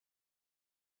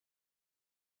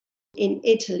in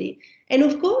Italy. And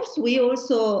of course, we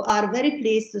also are very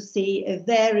pleased to see a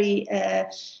very a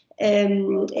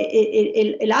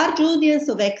large audience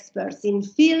of experts in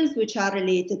fields which are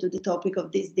related to the topic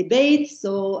of this debate.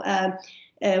 So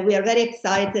we are very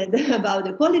excited about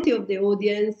the quality of the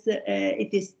audience.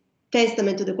 It is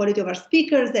testament to the quality of our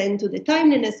speakers and to the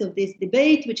timeliness of this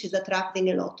debate, which is attracting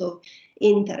a lot of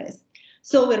interest.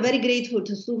 So we're very grateful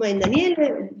to Suma and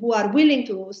Daniele, who are willing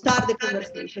to start the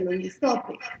conversation on this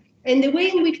topic. And the way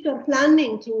in which we're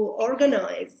planning to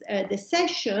organize the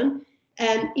session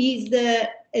is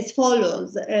as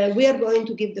follows. We are going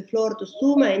to give the floor to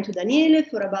Suma and to Daniele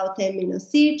for about 10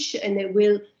 minutes each, and they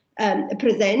will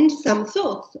present some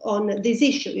thoughts on this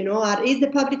issue. You know, is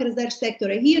the public research sector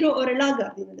a hero or a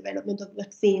laggard in the development of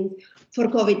vaccines for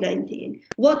COVID-19?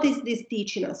 What is this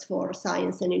teaching us for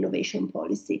science and innovation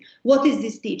policy? What is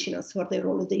this teaching us for the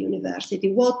role of the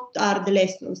university? What are the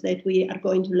lessons that we are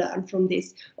going to learn from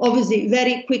this obviously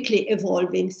very quickly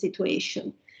evolving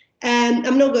situation? And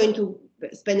I'm not going to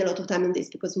spend a lot of time on this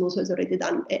because Musa has already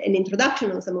done an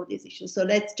introduction on some of these issues. So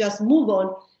let's just move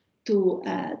on to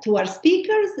our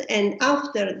speakers, and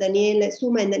after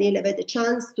Suma and Daniele have had a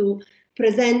chance to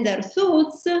present their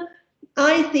thoughts,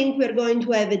 I think we're going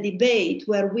to have a debate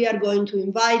where we are going to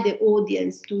invite the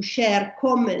audience to share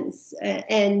comments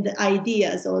and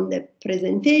ideas on the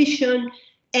presentation.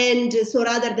 And so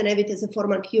rather than have it as a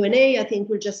formal Q&A, I think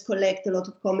we'll just collect a lot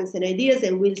of comments and ideas,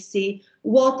 and we'll see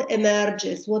what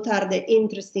emerges, what are the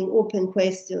interesting open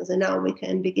questions, and how we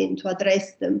can begin to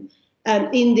address them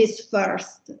in this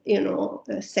first,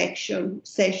 session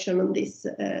on this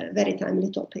very timely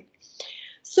topic.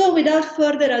 So without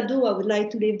further ado, I would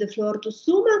like to leave the floor to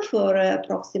Suma for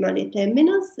approximately 10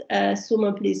 minutes.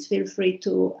 Suma, please feel free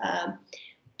to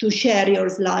share your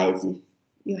slides if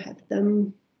you have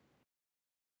them.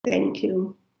 Thank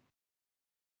you.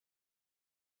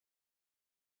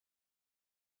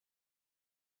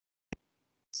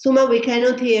 Suma, we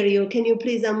cannot hear you. Can you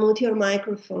please unmute your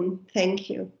microphone? Thank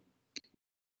you.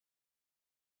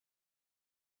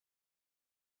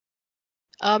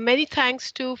 Many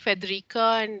thanks to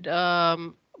Federica and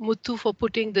Muthu for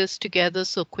putting this together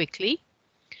so quickly.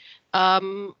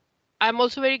 I'm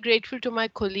also very grateful to my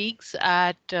colleagues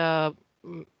at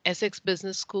Essex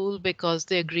Business School because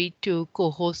they agreed to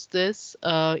co-host this.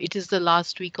 It is the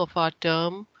last week of our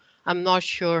term. I'm not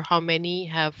sure how many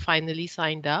have finally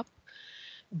signed up,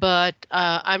 but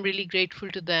I'm really grateful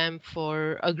to them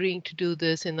for agreeing to do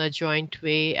this in a joint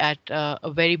way at a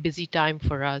very busy time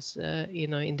for us,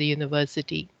 in the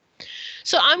university.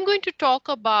 So I'm going to talk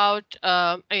about,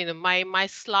 my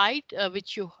slide,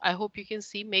 which I hope you can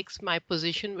see makes my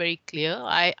position very clear.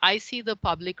 I see the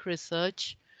public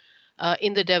research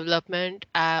in the development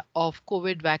of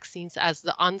COVID vaccines as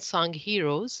the unsung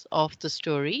heroes of the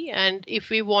story. And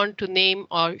if we want to name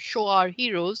or show our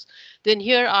heroes, then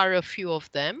here are a few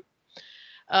of them.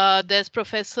 There's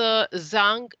Professor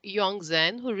Zhang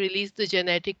Yongzhen, who released the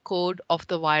genetic code of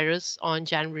the virus on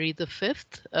January the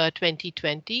 5th,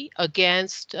 2020,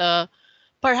 against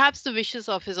perhaps the wishes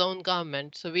of his own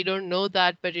government. So we don't know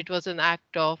that, but it was an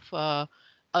act of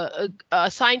a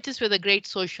scientist with a great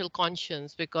social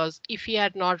conscience, because if he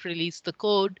had not released the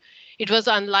code, it was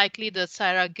unlikely that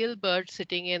Sarah Gilbert,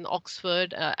 sitting in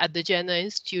Oxford at the Jenner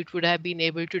Institute, would have been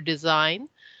able to design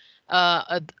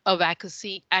a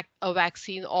vaccine,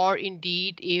 or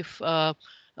indeed if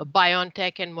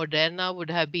BioNTech and Moderna would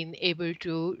have been able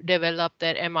to develop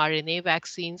their mRNA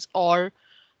vaccines, or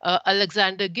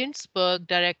Alexander Ginsberg,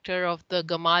 director of the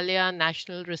Gamaleya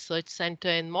National Research Center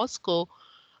in Moscow,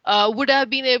 would have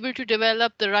been able to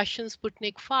develop the Russian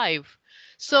Sputnik 5.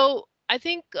 So I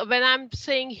think when I'm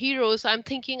saying heroes, I'm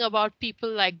thinking about people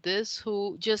like this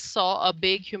who just saw a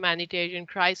big humanitarian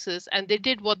crisis and they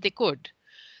did what they could.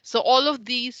 So all of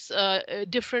these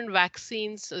different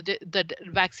vaccines, the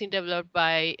vaccine developed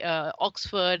by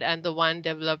Oxford and the one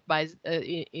developed by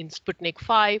in Sputnik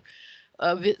 5,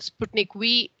 Sputnik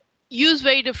V, use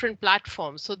very different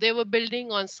platforms. So they were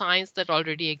building on science that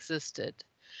already existed.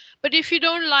 But if you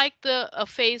don't like the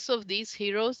face of these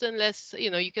heroes, then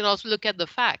you can also look at the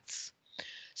facts.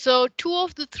 So 2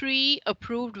 of the 3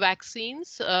 approved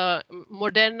vaccines,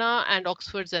 Moderna and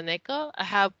Oxford-Zeneca,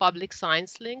 have public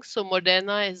science links. So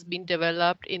Moderna has been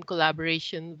developed in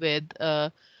collaboration with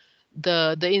the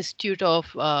Institute of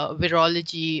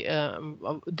Virology,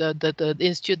 the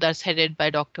institute that's headed by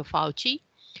Dr. Fauci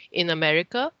in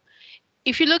America.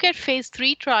 If you look at phase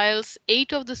 3 trials,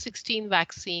 8 of the 16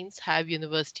 vaccines have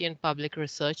university and public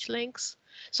research links.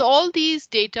 So all these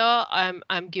data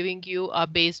I'm giving you are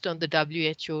based on the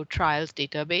WHO trials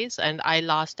database, and I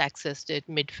last accessed it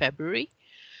mid-February.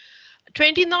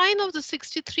 29 of the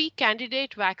 63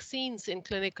 candidate vaccines in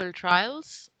clinical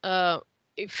trials,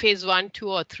 phase 1, 2,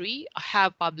 or 3,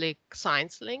 have public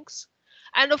science links.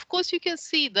 And of course, you can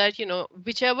see that,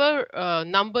 whichever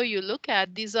number you look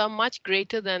at, these are much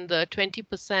greater than the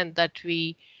 20% that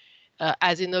we,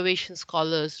 as innovation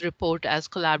scholars, report as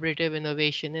collaborative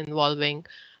innovation involving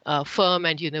firm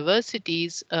and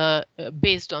universities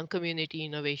based on community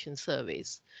innovation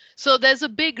surveys. So there's a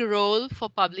big role for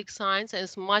public science, and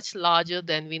it's much larger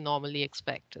than we normally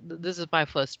expect. This is my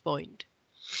first point.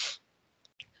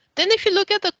 Then if you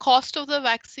look at the cost of the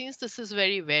vaccines, this is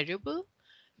very variable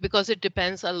because it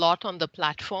depends a lot on the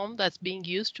platform that's being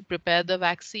used to prepare the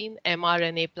vaccine.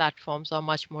 mRNA platforms are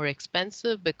much more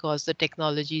expensive because the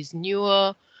technology is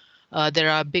newer. There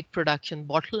are big production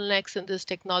bottlenecks in this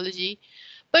technology.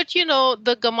 But,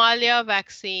 the Gamaleya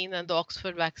vaccine and the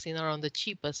Oxford vaccine are on the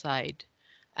cheaper side.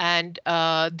 And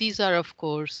these are, of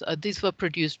course, these were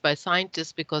produced by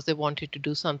scientists because they wanted to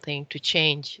do something to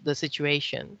change the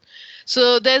situation.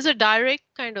 So there's a direct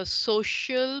kind of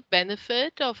social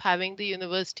benefit of having the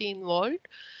university involved.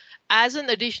 As an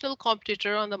additional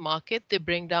competitor on the market, they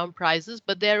bring down prices,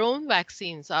 but their own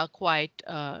vaccines are quite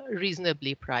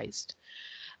reasonably priced.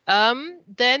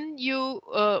 Then you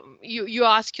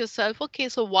ask yourself, okay,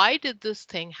 so why did this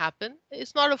thing happen?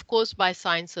 It's not, of course, by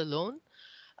science alone.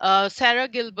 Sarah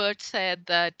Gilbert said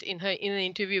that in an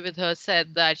interview with her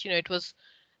said that it was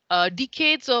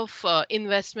decades of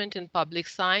investment in public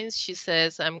science. She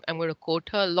says, I'm going to quote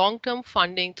her, long-term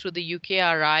funding through the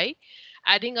UKRI,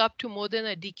 adding up to more than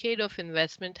a decade of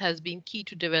investment, has been key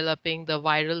to developing the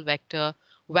viral vector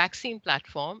vaccine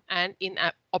platform and in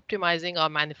optimizing our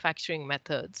manufacturing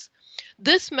methods.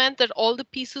 This meant that all the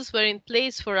pieces were in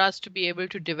place for us to be able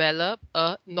to develop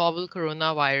a novel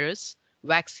coronavirus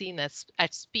vaccine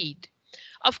at speed.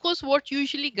 Of course, what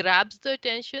usually grabs the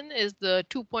attention is the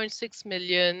 2.6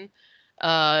 million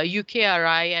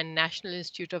UKRI and National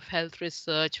Institute of Health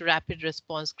Research rapid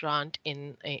response grant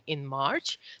in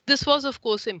March. This was, of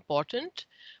course, important,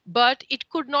 but it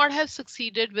could not have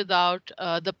succeeded without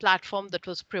the platform that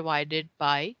was provided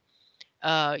by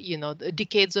the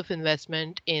decades of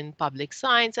investment in public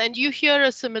science. And you hear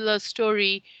a similar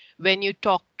story when you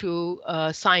talk to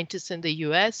scientists in the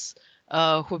US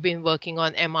who've been working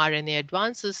on mRNA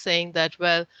advances, saying that,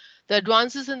 well, the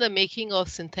advances in the making of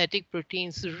synthetic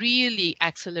proteins really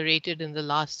accelerated in the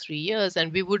last 3 years,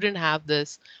 and we wouldn't have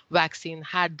this vaccine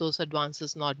had those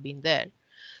advances not been there.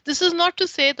 This is not to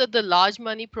say that the large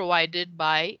money provided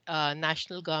by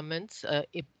national governments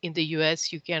in the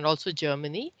US, UK, and also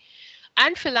Germany,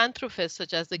 and philanthropists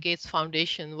such as the Gates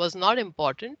Foundation was not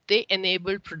important. They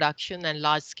enabled production and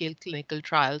large-scale clinical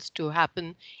trials to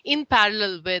happen in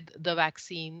parallel with the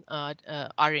vaccine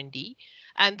R&D.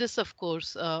 And this, of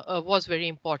course, was very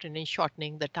important in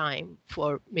shortening the time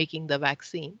for making the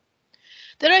vaccine.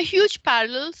 There are huge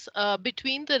parallels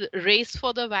between the race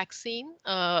for the vaccine,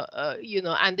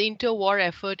 and the interwar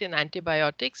effort in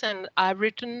antibiotics. And I've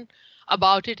written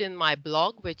about it in my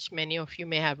blog, which many of you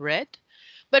may have read.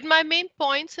 But my main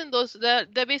points in those, there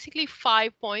are basically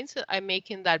 5 points that I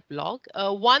make in that blog.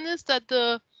 One is that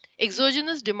the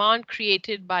exogenous demand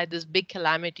created by this big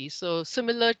calamity, so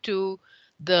similar to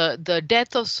the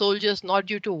death of soldiers, not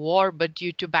due to war, but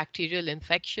due to bacterial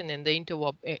infection in the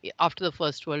interwar after the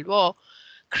First World War,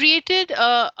 created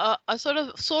a sort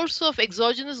of source of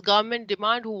exogenous government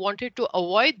demand who wanted to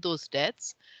avoid those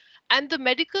deaths. And the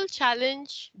medical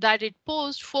challenge that it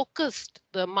posed focused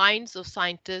the minds of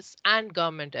scientists and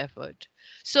government effort.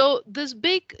 So this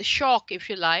big shock, if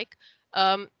you like,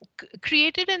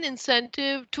 created an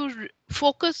incentive to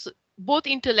focus both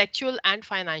intellectual and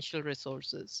financial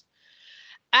resources.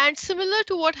 And similar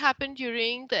to what happened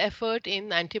during the effort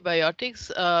in antibiotics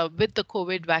with the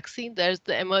COVID vaccine, there's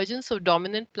the emergence of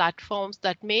dominant platforms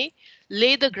that may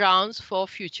lay the grounds for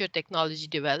future technology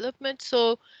development.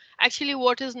 So actually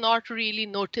what is not really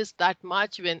noticed that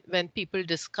much when people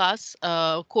discuss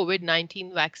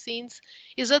COVID-19 vaccines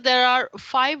is that there are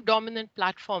 5 dominant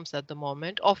platforms at the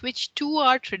moment, of which 2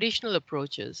 are traditional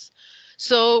approaches.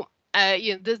 So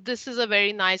this is a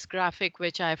very nice graphic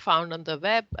which I found on the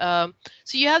web.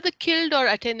 So you have the killed or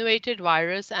attenuated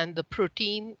virus and the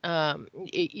protein.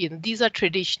 These are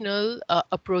traditional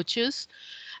approaches,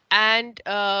 and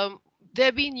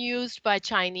they're being used by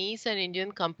Chinese and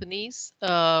Indian companies,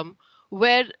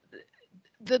 where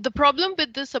the problem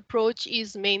with this approach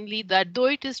is mainly that though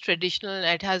it is traditional and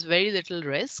it has very little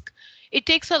risk, it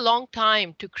takes a long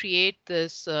time to create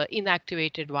this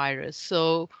inactivated virus.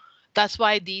 So that's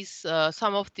why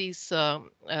some of these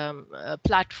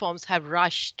platforms have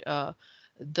rushed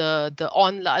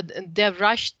they've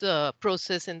rushed the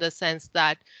process in the sense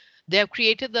that They have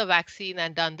created the vaccine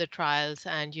and done the trials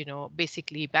and,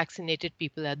 basically vaccinated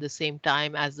people at the same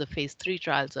time as the phase 3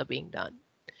 trials are being done.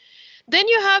 Then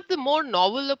you have the more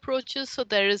novel approaches. So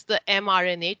there is the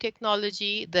mRNA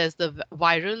technology. There's the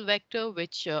viral vector,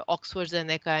 which Oxford,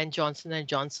 Zeneca, and Johnson &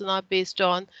 Johnson are based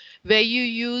on, where you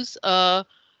use a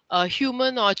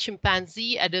human or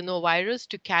chimpanzee adenovirus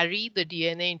to carry the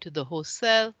DNA into the host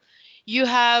cell. You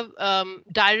have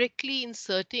directly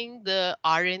inserting the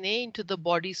RNA into the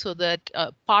body so that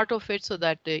part of it so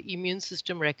that the immune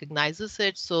system recognizes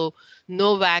it. So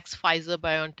Novavax, Pfizer,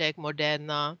 BioNTech,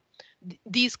 Moderna,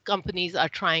 these companies are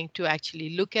trying to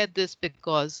actually look at this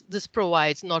because this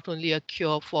provides not only a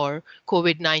cure for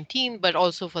COVID-19, but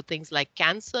also for things like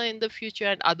cancer in the future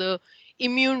and other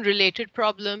immune related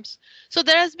problems. So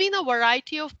there has been a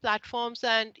variety of platforms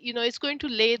and, it's going to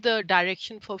lay the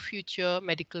direction for future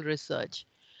medical research.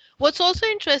 What's also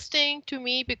interesting to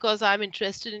me, because I'm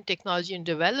interested in technology and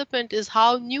development, is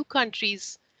how new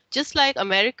countries, just like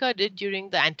America did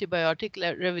during the antibiotic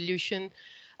revolution,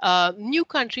 new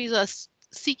countries are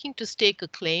seeking to stake a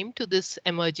claim to this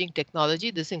emerging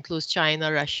technology. This includes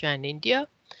China, Russia, and India.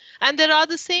 And there are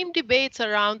the same debates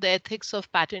around the ethics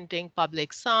of patenting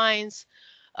public science.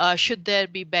 Should there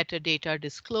be better data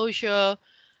disclosure?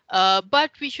 But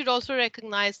we should also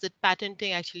recognize that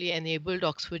patenting actually enabled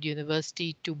Oxford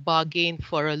University to bargain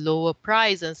for a lower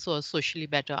price and so a socially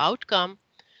better outcome.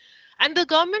 And the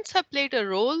governments have played a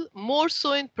role more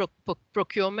so in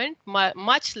procurement,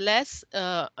 much less,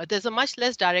 there's a much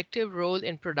less directive role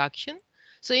in production.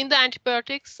 So in the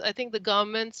antibiotics, I think the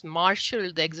governments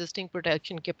marshaled the existing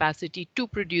production capacity to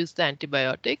produce the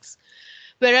antibiotics.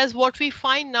 Whereas what we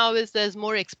find now is there's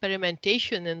more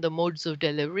experimentation in the modes of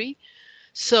delivery.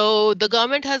 So the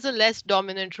government has a less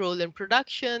dominant role in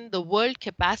production. The world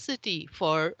capacity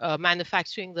for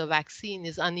manufacturing the vaccine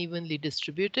is unevenly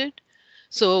distributed.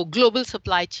 So global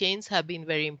supply chains have been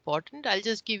very important. I'll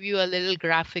just give you a little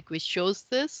graphic which shows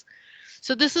this.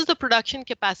 So this is the production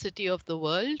capacity of the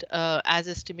world as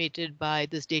estimated by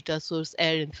this data source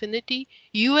Air Infinity.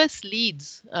 US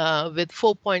leads with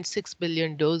 4.6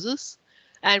 billion doses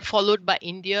and followed by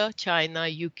India, China,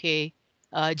 UK,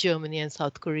 Germany, and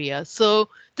South Korea. So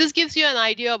this gives you an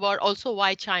idea about also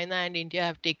why China and India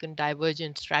have taken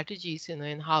divergent strategies,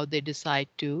 in how they decide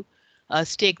to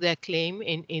stake their claim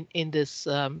in this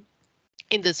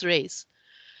race.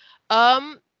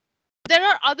 There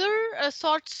are other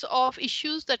sorts of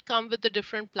issues that come with the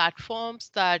different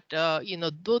platforms that,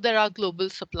 though there are global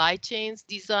supply chains,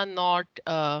 these are not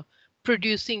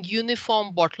producing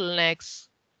uniform bottlenecks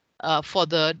for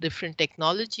the different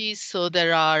technologies. So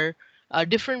there are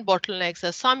different bottlenecks.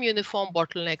 There's some uniform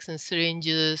bottlenecks in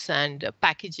syringes and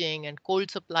packaging and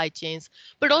cold supply chains,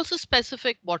 but also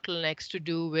specific bottlenecks to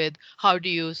do with how do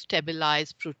you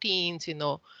stabilize proteins,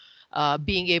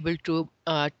 being able to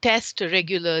test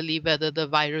regularly whether the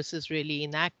virus is really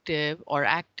inactive or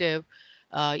active,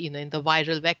 in the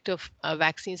viral vector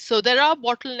vaccines. So there are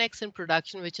bottlenecks in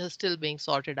production which are still being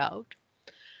sorted out.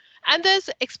 And there's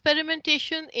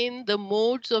experimentation in the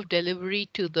modes of delivery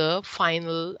to the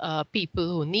final people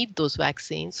who need those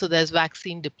vaccines. So there's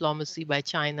vaccine diplomacy by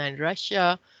China and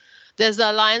Russia. There's the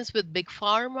alliance with Big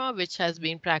Pharma, which has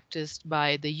been practiced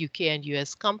by the UK and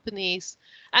US companies.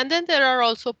 And then there are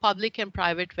also public and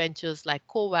private ventures like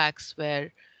COVAX,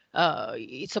 where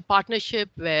it's a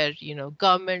partnership where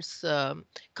governments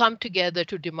come together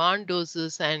to demand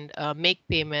doses and make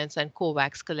payments, and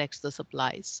COVAX collects the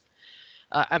supplies.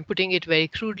 I'm putting it very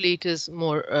crudely. It's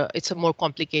a more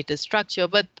complicated structure,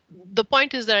 but the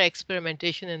point is there are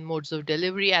experimentation in modes of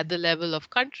delivery at the level of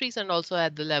countries and also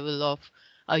at the level of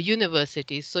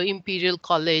universities. So Imperial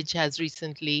College has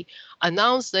recently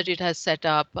announced that it has set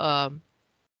up a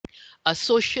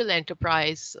social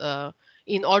enterprise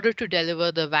in order to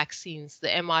deliver the vaccines, the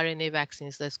mRNA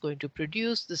vaccines that's going to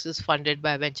produce. This is funded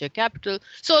by venture capital.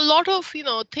 So a lot of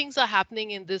things are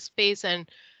happening in this space, and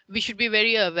we should be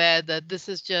very aware that this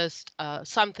is just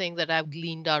something that I've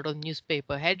gleaned out of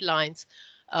newspaper headlines.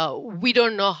 We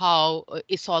don't know how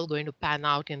it's all going to pan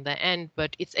out in the end,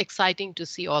 but it's exciting to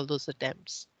see all those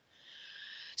attempts.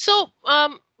 So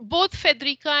both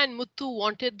Federica and Muthu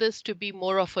wanted this to be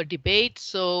more of a debate.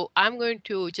 So I'm going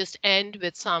to just end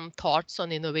with some thoughts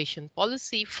on innovation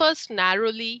policy. First,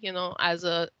 narrowly, as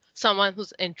someone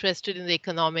who's interested in the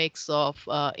economics of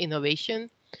innovation.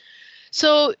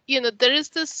 So, there is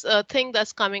this thing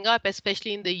that's coming up,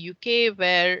 especially in the UK,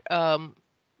 where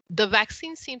the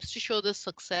vaccine seems to show the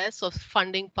success of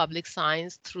funding public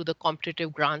science through the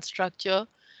competitive grant structure.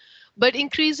 But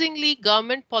increasingly,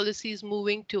 government policy is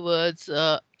moving towards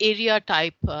area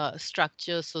type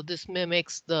structure. So this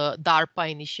mimics the DARPA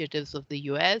initiatives of the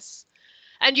US.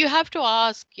 And you have to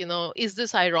ask, is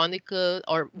this ironical,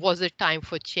 or was it time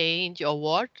for change, or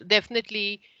what?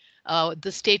 Definitely,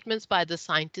 the statements by the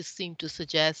scientists seem to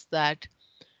suggest that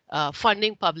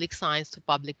funding public science to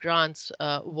public grants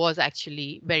was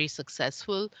actually very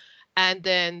successful. And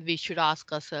then we should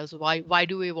ask ourselves, why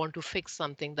do we want to fix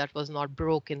something that was not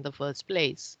broke in the first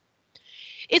place?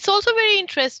 It's also very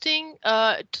interesting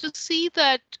to see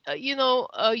that,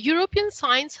 European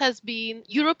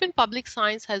public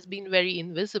science has been very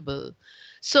invisible.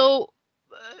 So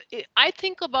I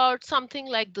think about something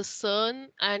like the CERN,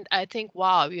 and I think,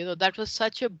 wow, that was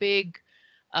such a big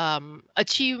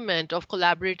achievement of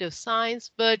collaborative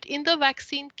science. But in the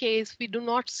vaccine case, we do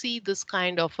not see this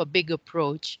kind of a big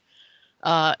approach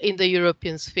in the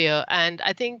European sphere. And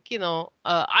I think,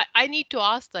 I need to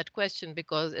ask that question,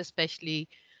 because especially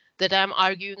that I'm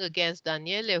arguing against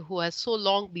Daniele, who has so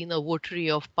long been a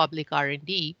votary of public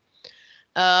R&D.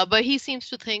 But he seems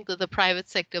to think that the private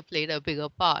sector played a bigger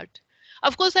part.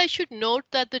 Of course, I should note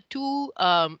that the two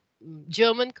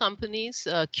German companies,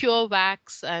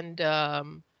 CureVac and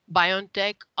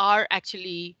BioNTech, are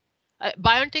actually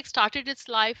BioNTech started its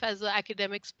life as an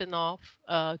academic spin-off.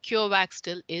 CureVac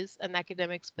still is an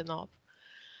academic spin-off.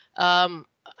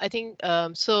 I think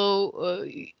so.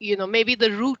 Maybe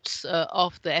the roots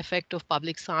of the effect of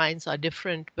public science are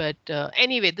different, but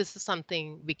anyway, this is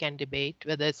something we can debate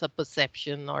whether it's a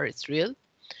perception or it's real.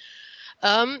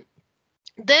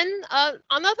 Then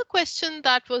another question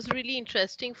that was really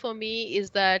interesting for me is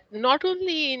that not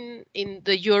only in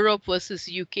the Europe versus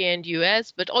UK and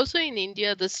US, but also in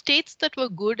India, the states that were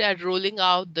good at rolling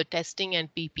out the testing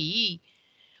and PPE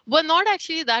were not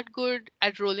actually that good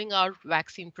at rolling out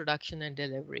vaccine production and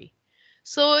delivery.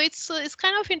 So it's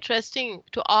kind of interesting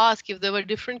to ask if there were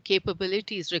different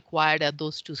capabilities required at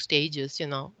those two stages,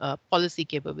 policy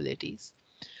capabilities.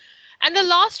 And the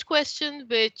last question,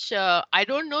 which I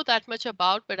don't know that much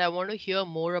about, but I want to hear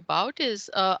more about, is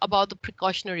about the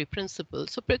precautionary principle.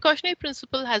 So precautionary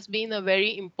principle has been a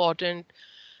very important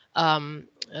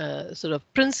sort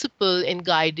of principle in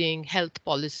guiding health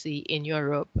policy in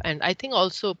Europe. And I think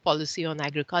also policy on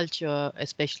agriculture,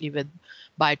 especially with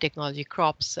biotechnology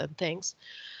crops and things.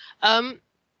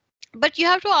 But you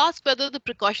have to ask whether the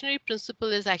precautionary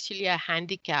principle is actually a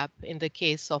handicap in the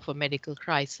case of a medical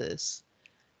crisis.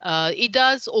 It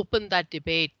does open that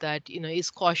debate that,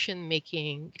 is caution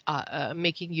making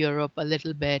Europe a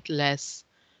little bit less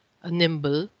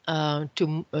nimble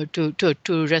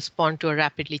to respond to a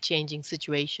rapidly changing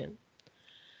situation.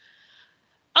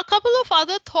 A couple of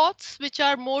other thoughts which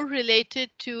are more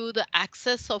related to the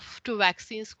access to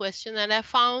vaccines question, and I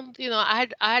found, I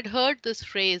had heard this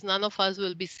phrase, none of us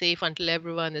will be safe until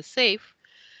everyone is safe.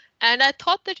 And I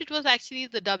thought that it was actually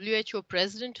the WHO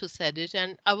president who said it.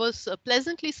 And I was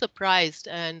pleasantly surprised.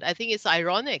 And I think it's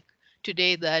ironic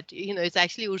today that, it's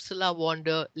actually Ursula von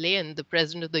der Leyen, the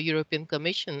president of the European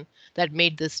Commission, that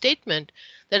made this statement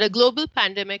that a global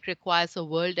pandemic requires a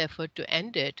world effort to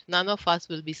end it. None of us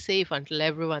will be safe until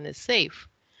everyone is safe.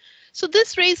 So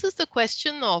this raises the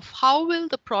question of how will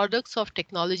the products of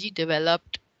technology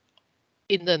developed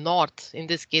in the north, in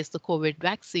this case the COVID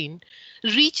vaccine,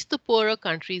 reach the poorer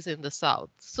countries in the south.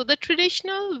 So the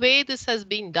traditional way this has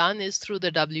been done is through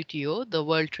the WTO, the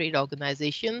World Trade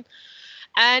Organization.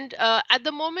 And at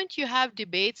the moment, you have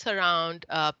debates around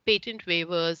patent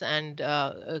waivers and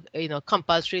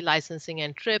compulsory licensing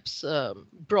and TRIPS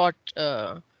brought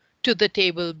to the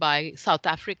table by South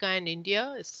Africa and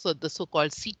India. So the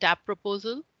so-called CTAP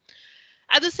proposal.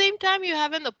 At the same time, you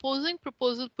have an opposing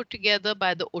proposal put together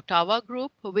by the Ottawa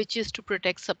Group, which is to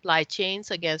protect supply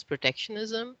chains against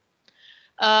protectionism.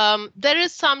 There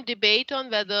is some debate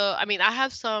on whether, I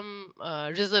have some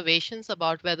reservations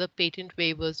about whether patent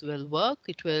waivers will work.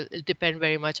 It will depend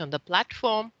very much on the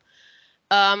platform.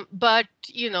 But,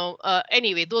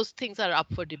 anyway, those things are up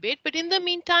for debate. But in the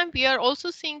meantime, we are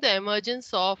also seeing the emergence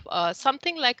of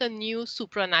something like a new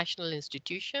supranational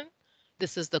institution.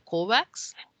 This is the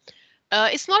COVAX.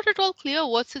 It's not at all clear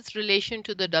what's its relation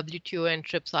to the WTO and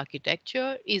TRIPS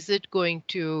architecture. Is it going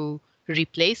to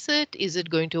replace it? Is it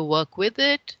going to work with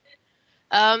it?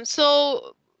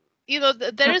 So,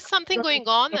 there is something going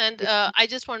on, and I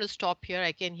just want to stop here.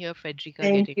 I can hear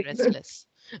Federica getting restless.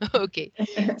 Okay,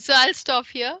 so I'll stop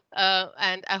here,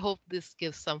 and I hope this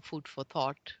gives some food for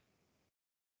thought.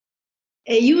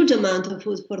 a huge amount of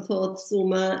food for thought,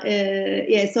 Suma.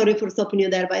 Yeah, sorry for stopping you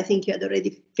there, but I think you had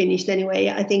already finished anyway.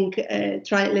 I think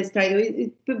let's try.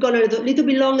 We've gone a little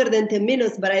bit longer than 10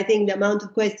 minutes, but I think the amount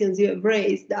of questions you have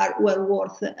raised are well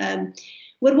worth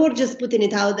just putting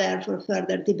it out there for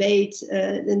further debate.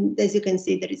 And as you can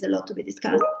see, there is a lot to be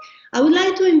discussed. I would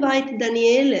like to invite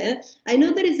Daniele. I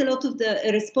know there is a lot of the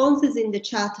responses in the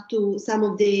chat to some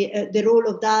of the role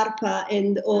of DARPA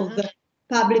and of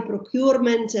public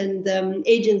procurement and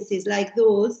agencies like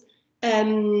those.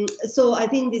 So I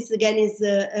think this again is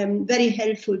very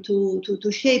helpful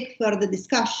to shape further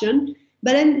discussion.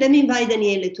 But let me invite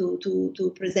Daniele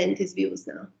to present his views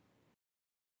now.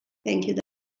 Thank you.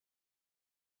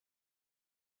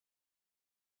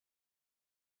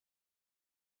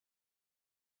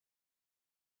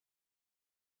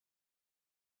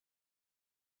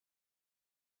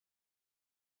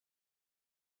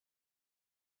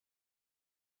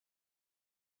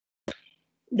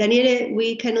 Daniele,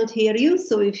 we cannot hear you,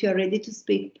 so if you're ready to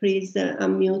speak, please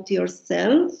unmute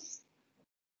yourself.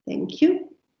 Thank you.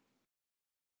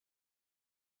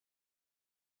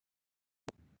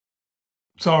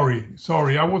 Sorry.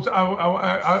 I'm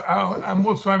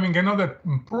also having another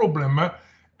problem.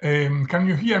 Can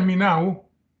you hear me now?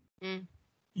 Mm.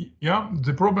 Yeah,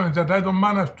 the problem is that I don't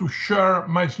manage to share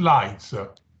my slides.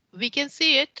 We can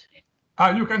see it.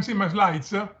 You can see my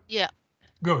slides? Yeah.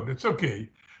 Good, it's okay.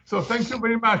 So thank you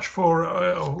very much for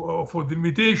the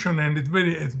invitation, and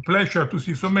it's a pleasure to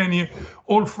see so many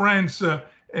old friends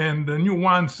and new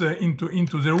ones into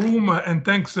the room. And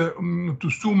thanks to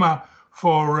Suma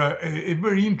for a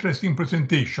very interesting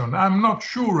presentation. I'm not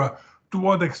sure to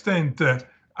what extent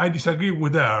I disagree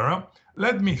with her.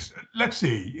 Let's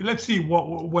see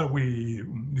where we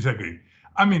disagree.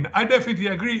 I mean, I definitely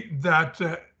agree that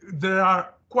there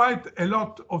are quite a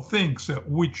lot of things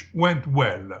which went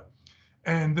well.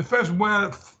 And the first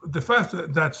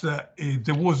that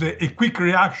there was a quick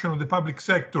reaction of the public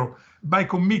sector by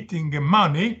committing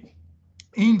money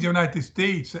in the United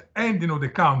States and in other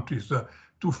countries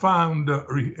to fund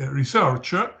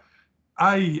research.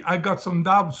 I got some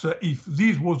doubts if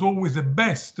this was always the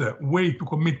best way to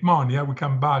commit money. I will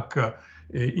come back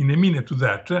in a minute to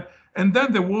that. And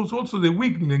then there was also the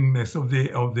willingness of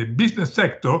the business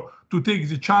sector to take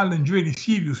the challenge very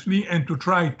seriously and to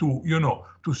try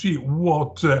to see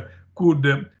what could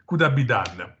have been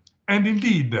done. And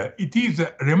indeed, it is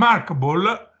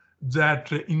remarkable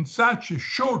that in such a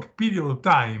short period of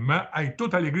time, I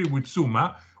totally agree with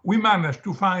Suma, we managed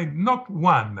to find not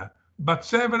one, but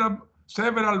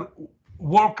several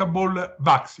workable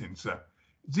vaccines.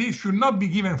 This should not be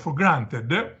given for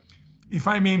granted. If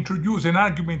I may introduce an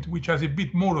argument which has a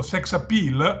bit more of sex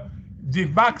appeal, the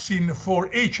vaccine for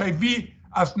HIV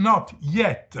has not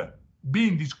yet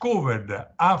been discovered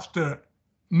after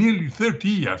nearly 30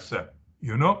 years,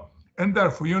 and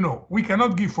therefore, we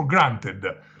cannot give for granted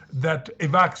that a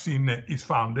vaccine is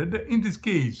founded. In this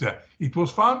case, it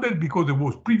was founded because there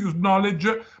was previous knowledge,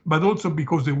 but also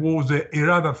because there was a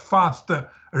rather fast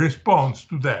response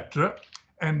to that.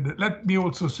 And let me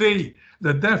also say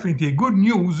that definitely good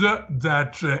news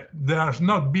that there has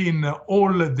not been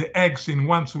all the eggs in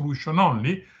one solution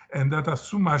only, and that as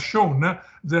Suma has shown,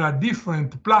 there are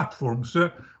different platforms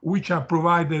which have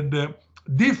provided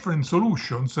different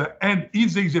solutions. And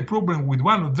if there is a problem with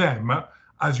one of them,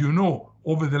 as you know,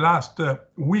 over the last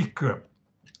week,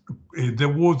 there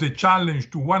was a challenge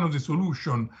to one of the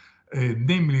solutions,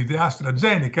 namely the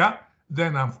AstraZeneca,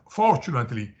 then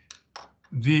unfortunately,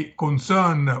 the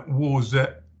concern was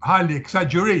highly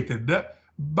exaggerated,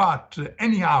 but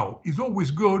anyhow, it's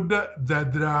always good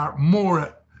that there are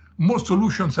more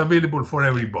solutions available for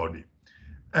everybody.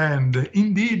 And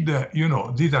indeed,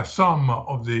 these are some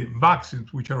of the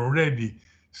vaccines which are already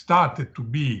started to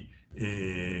be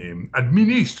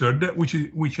administered,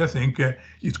 which I think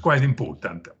is quite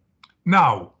important.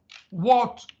 Now,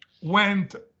 what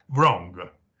went wrong?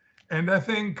 And I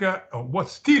think what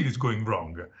still is going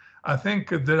wrong. I think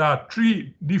there are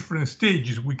three different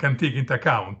stages we can take into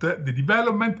account: the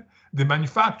development, the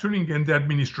manufacturing, and the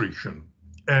administration.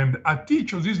 And at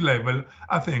each of these levels,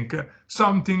 I think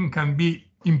something can be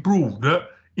improved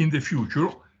in the future.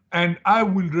 And I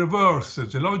will reverse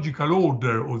the logical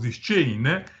order of this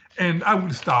chain, and I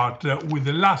will start with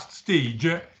the last stage,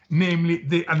 namely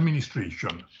the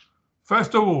administration.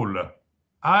 First of all,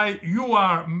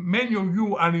 many of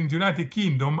you are in the United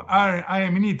Kingdom. I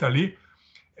am in Italy.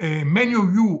 Many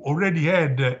of you already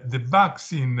had the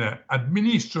vaccine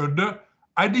administered.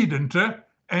 I didn't,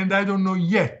 and I don't know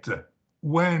yet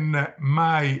when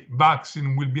my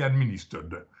vaccine will be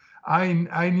administered.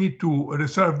 I need to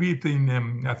reserve it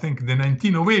in, I think, the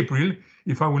 19th of April.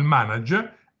 if I will manage.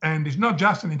 And it's not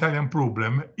just an Italian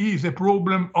problem, it's a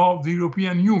problem of the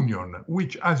European Union,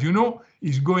 which, as you know,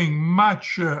 is going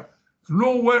much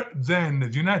slower than the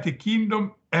United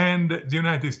Kingdom and the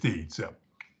United States.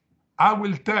 I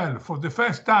will tell for the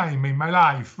first time in my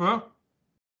life,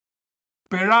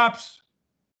 perhaps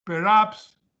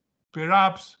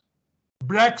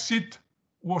Brexit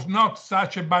was not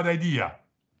such a bad idea,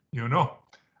 you know.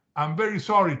 I'm very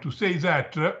sorry to say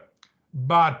that,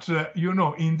 but, you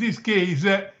know, in this case,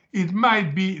 it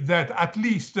might be that at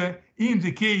least in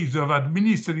the case of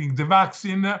administering the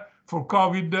vaccine for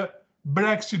COVID,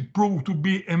 Brexit proved to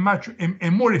be a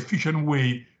more efficient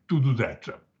way to do that.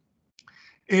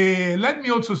 Let me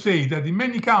also say that in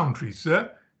many countries,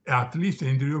 at least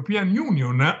in the European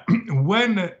Union,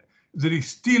 when there is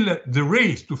still the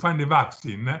race to find a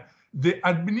vaccine, the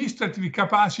administrative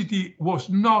capacity was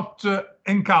not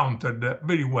encountered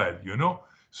very well, you know.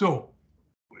 So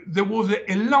there was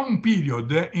a long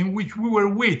period in which we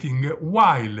were waiting,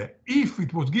 while if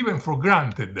it was given for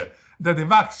granted that a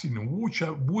vaccine which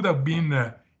would have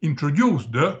been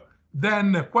introduced,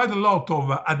 then quite a lot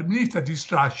of administrative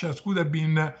structures could have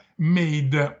been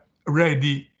made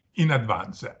ready in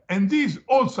advance. And this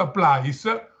also applies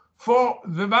for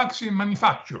the vaccine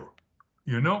manufacturer,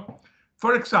 you know.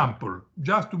 For example,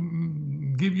 just to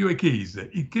give you a case,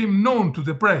 it came known to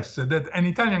the press that an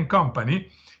Italian company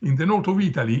in the north of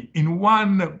Italy, in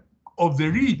one of the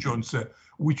regions,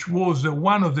 which was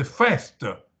one of the first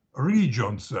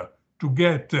regions to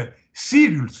get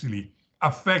seriously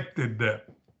affected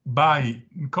by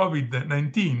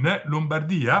COVID-19,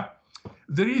 Lombardia,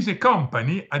 there is a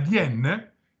company, Adyen,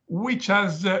 which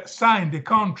has signed a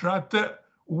contract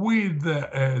with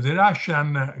the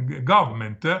Russian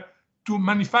government to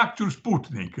manufacture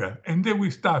Sputnik, and they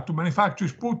will start to manufacture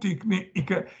Sputnik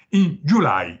in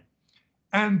July.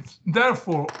 And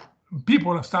therefore,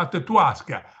 people started to ask,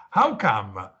 how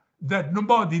come that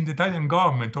nobody in the Italian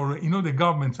government or in other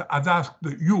governments has asked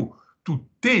you to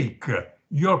take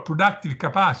your productive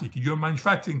capacity, your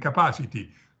manufacturing capacity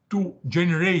to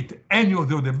generate any of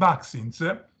the other vaccines?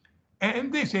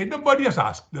 And they say, nobody has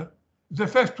asked. The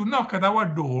first to knock at our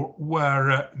door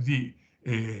were the,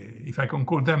 if I can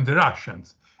call them, the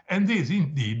Russians. And this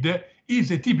indeed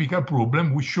is a typical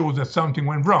problem which shows that something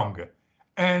went wrong.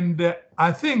 And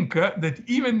I think that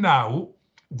even now,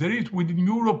 there is within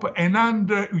Europe an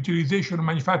underutilization of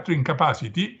manufacturing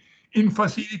capacity in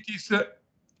facilities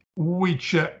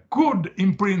which could,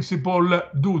 in principle,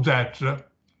 do that.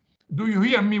 Do you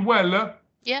hear me well?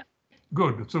 Yeah.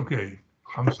 Good, it's okay.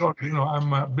 I'm sorry, you know,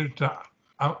 I'm a bit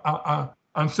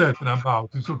uncertain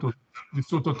about this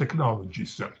sort of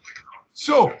technologies.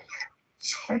 So,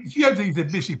 here there is a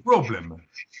basic problem.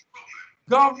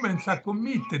 Governments are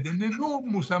committed an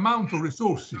enormous amount of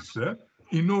resources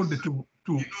in order to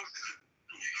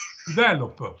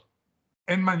develop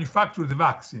and manufacture the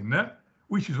vaccine,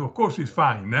 which is, of course, is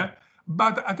fine.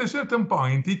 But at a certain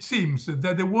point, it seems that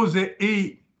there was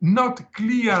a not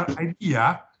clear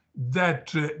idea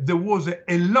that there was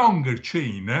a longer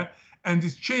chain, and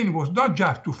this chain was not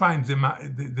just to find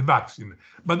the vaccine,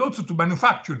 but also to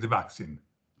manufacture the vaccine,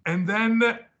 and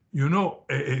then, you know,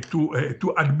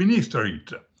 to administer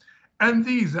it. And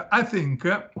this, I think,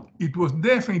 it was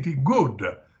definitely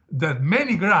good that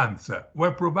many grants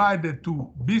were provided to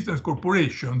business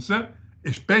corporations,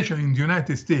 especially in the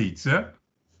United States,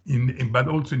 but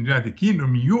also in the United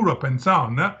Kingdom, Europe, and so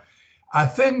on. I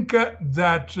think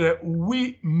that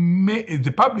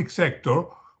the public sector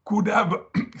could have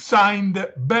signed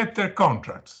better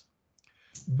contracts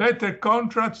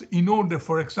in order,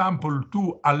 for example,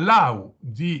 to allow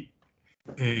the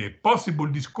possible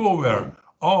discoverer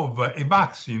of a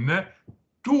vaccine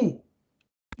to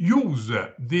use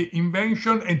the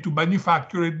invention and to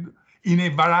manufacture it in a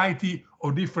variety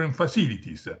of different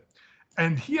facilities.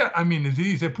 And here, I mean, there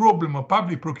is a problem of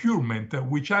public procurement,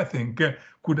 which I think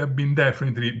could have been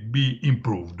definitely be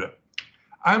improved.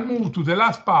 I move to the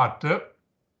last part.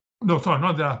 No, sorry,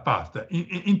 not the last part.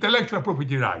 Intellectual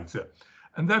property rights.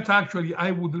 And that actually,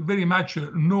 I would very much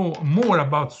know more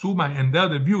about Suma and the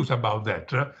other views about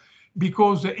that,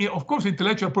 because of course,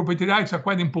 intellectual property rights are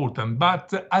quite important,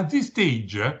 but at this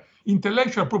stage,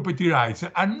 intellectual property rights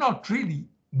are not really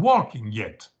working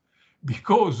yet,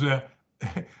 because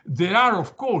there are,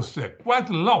 of course, quite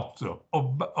a lot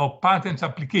of patent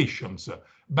applications,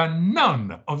 but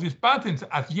none of these patents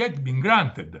has yet been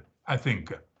granted, I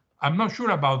think. I'm not sure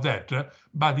about that,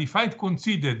 but if I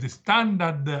consider the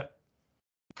standard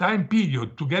time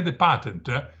period to get a patent,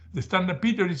 the standard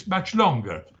period is much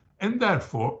longer. And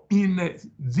therefore, in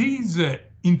this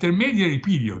intermediary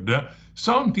period,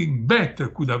 something better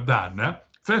could have done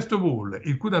First of all,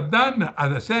 it could have done,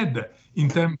 as I said, in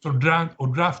terms of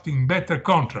drafting better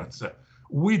contracts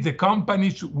with the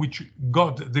companies which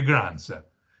got the grants.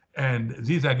 And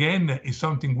this, again, is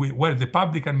something where the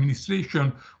public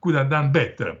administration could have done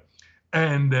better.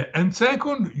 And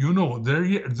second, you know,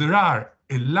 there are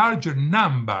a larger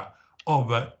number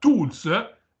of tools.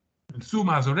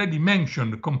 Suma has already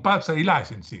mentioned compulsory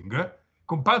licensing.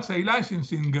 Compulsory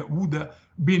licensing would have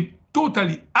been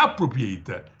totally appropriate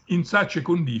in such a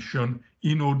condition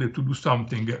in order to do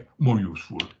something more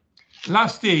useful.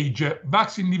 Last stage,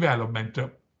 vaccine development.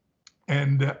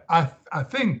 And I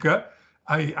think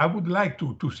I would like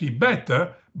to see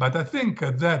better, but I think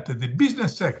that the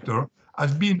business sector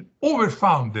has been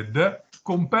overfunded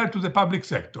compared to the public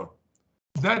sector.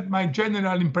 That's my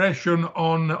general impression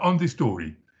on the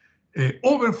story.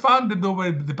 Overfunded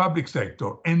over the public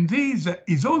sector. And this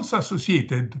is also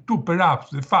associated to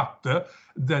perhaps the fact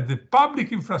that the public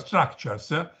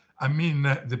infrastructures, I mean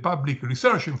the public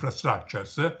research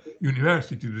infrastructures,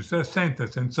 universities, research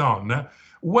centers and so on,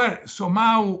 were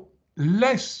somehow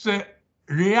less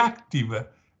reactive,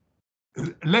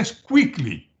 less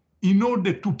quickly in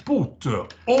order to put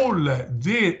all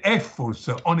their efforts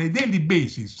on a daily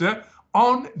basis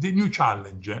on the new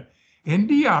challenge. And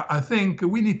here, I think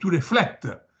we need to reflect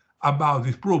about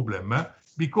this problem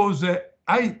because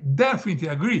I definitely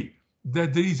agree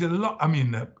that there is a lot, I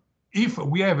mean, if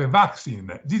we have a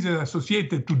vaccine, this is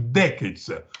associated to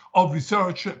decades of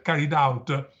research carried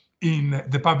out in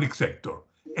the public sector,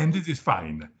 and this is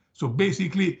fine. So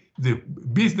basically, the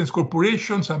business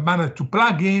corporations have managed to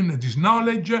plug in this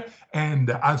knowledge, and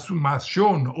as Suma has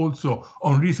shown also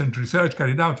on recent research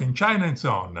carried out in China and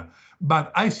so on.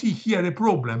 But I see here a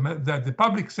problem that the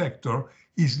public sector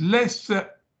is less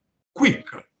quick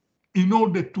in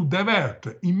order to divert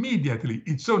immediately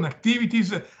its own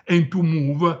activities and to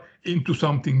move into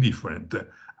something different.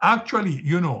 Actually,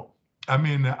 you know, I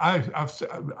mean, I've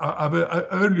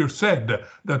earlier said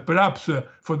that perhaps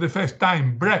for the first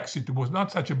time Brexit was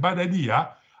not such a bad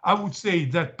idea. I would say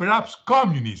that perhaps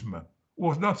communism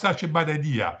was not such a bad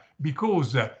idea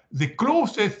because the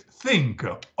closest thing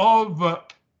of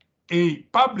a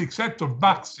public sector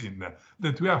vaccine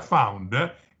that we have found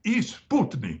is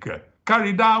Sputnik,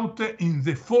 carried out in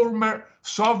the former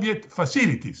Soviet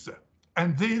facilities.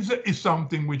 And this is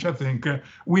something which I think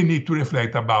we need to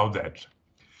reflect about that.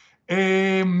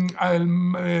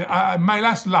 My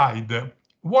last slide,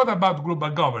 what about global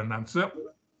governance?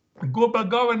 Global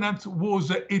governance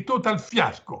was a total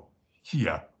fiasco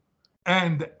here.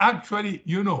 And actually,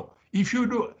 you know, if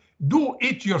you do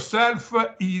it yourself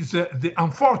is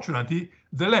unfortunately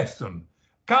the lesson.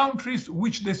 Countries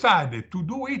which decided to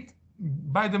do it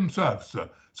by themselves,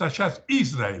 such as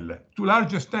Israel, to a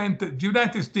large extent the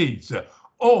United States,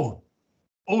 or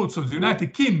also the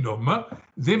United Kingdom,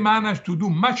 they managed to do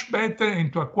much better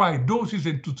and to acquire doses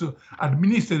and to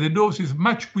administer the doses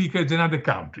much quicker than other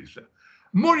countries.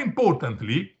 More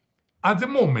importantly, at the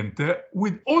moment,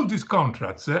 with all these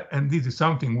contracts, and this is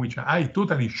something which I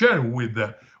totally share with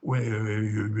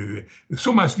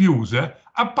Suma's views,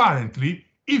 apparently,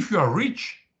 if you are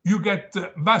rich, you get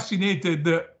vaccinated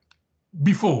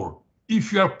before.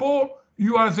 If you are poor,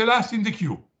 you are the last in the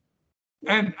queue.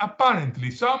 And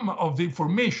apparently, some of the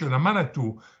information I managed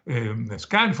to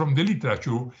scan from the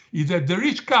literature is that the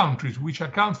rich countries, which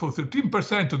account for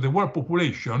 13% of the world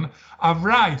population, have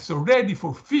rights already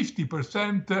for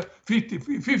 50%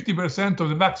 of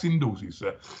the vaccine doses.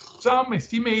 Some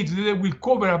estimate that they will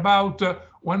cover about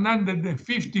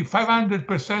 150,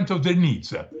 500% of their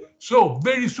needs. So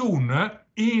very soon,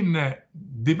 in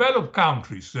developed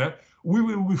countries, we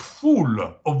will be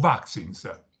full of vaccines.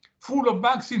 Full of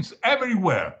vaccines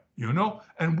everywhere, you know,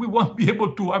 and we won't be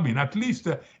able to, I mean, at least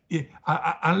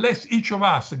unless each of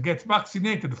us gets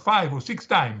vaccinated 5 or 6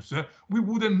 times, we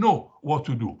wouldn't know what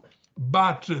to do.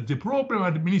 But the problem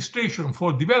administration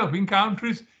for developing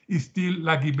countries is still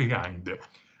lagging behind.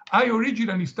 I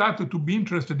originally started to be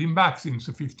interested in vaccines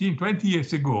 15, 20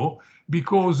 years ago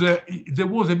because there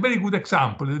was a very good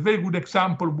example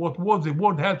what was the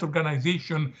World Health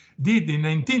Organization did in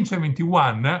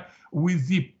 1971 with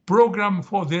the program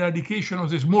for the eradication of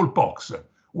the smallpox,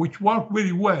 which worked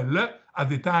very well. At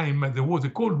the time, there was a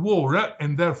Cold War,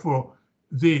 and therefore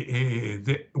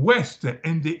the West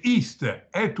and the East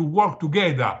had to work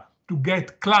together to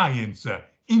get clients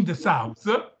in the South.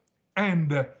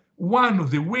 And one of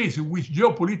the ways in which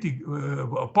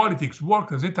politics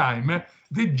worked at the time,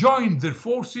 they joined their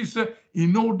forces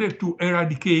in order to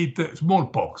eradicate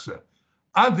smallpox.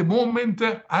 At the moment,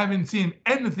 I haven't seen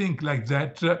anything like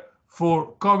that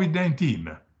for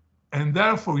COVID-19. And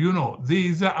therefore, you know,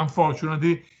 this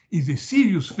unfortunately is a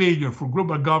serious failure for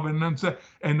global governance,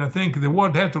 and I think the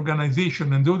World Health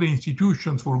Organization and the other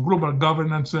institutions for global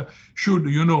governance should,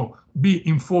 be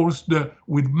enforced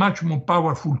with much more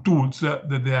powerful tools that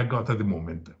they have got at the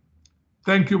moment.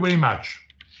 Thank you very much.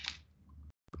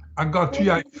 I got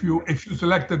here a few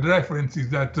selected references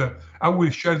that I will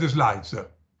share the slides.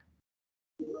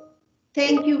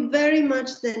 Thank you very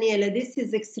much, Daniele. This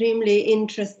is extremely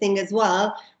interesting as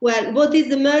well. Well, what is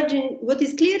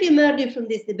clearly emerging from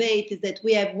this debate is that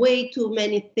we have way too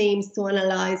many themes to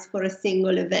analyze for a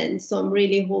single event. So I'm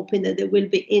really hoping that there will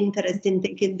be interest in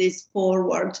taking this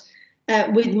forward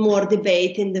with more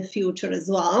debate in the future as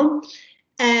well.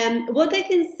 What I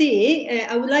can see,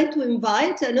 I would like to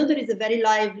invite, I know there is a very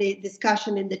lively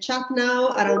discussion in the chat now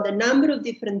around a number of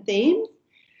different themes.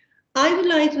 I would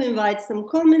like to invite some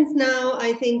comments now.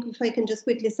 I think if I can just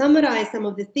quickly summarize some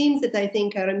of the themes that I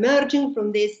think are emerging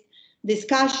from this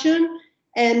discussion.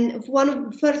 And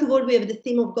first of all, we have the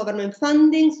theme of government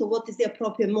funding. So what is the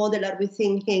appropriate model? Are we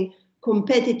thinking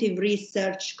competitive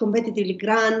research, competitive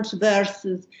grant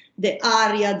versus the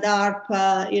ARIA,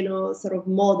 DARPA, sort of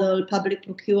model, public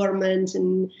procurement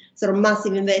and sort of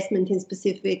massive investment in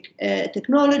specific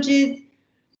technologies?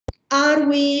 Are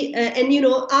we,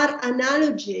 are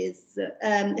analogies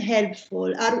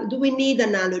helpful? Do we need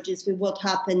analogies with what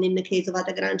happened in the case of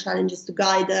other grand challenges to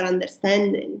guide our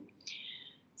understanding?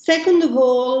 Second of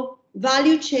all,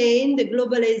 value chain, the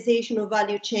globalization of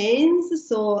value chains.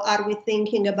 So are we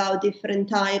thinking about different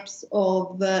types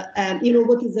of,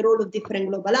 what is the role of different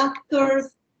global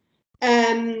actors?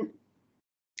 And,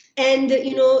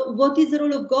 what is the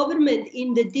role of government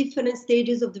in the different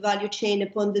stages of the value chain? A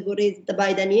point that was raised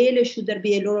by Daniele, should there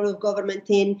be a role of government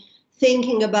in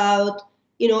thinking about,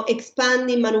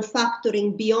 expanding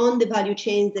manufacturing beyond the value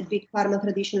chains that big pharma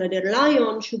traditionally rely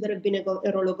on? Should there have been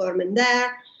a role of government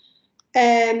there?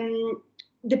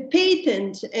 The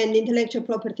patent and intellectual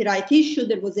property right issue,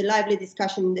 there was a lively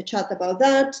discussion in the chat about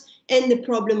that, and the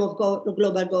problem of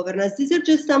global governance. These are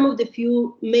just some of the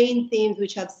few main themes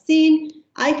which I've seen.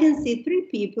 I can see 3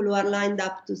 people who are lined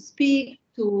up to speak,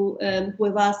 who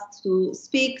have asked to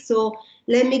speak. So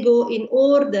let me go in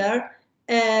order.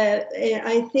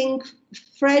 I think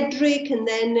Frederick and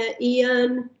then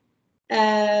Ian.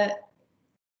 Let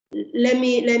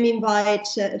me invite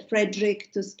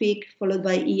Frederick to speak, followed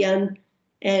by Ian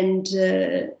and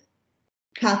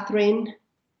Catherine.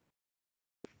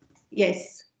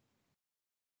 Yes.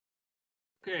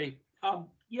 Okay.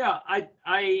 Yeah,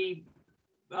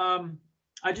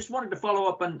 I just wanted to follow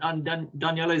up on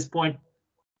Daniele's point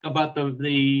about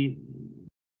the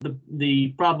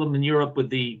problem in Europe with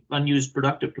the unused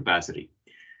productive capacity.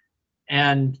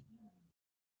 And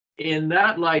in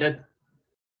that light,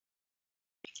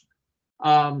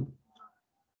 I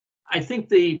think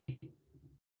the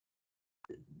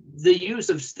use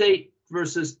of state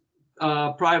versus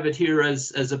private here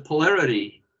as a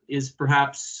polarity is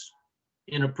perhaps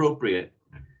inappropriate.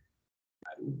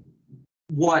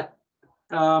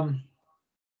 I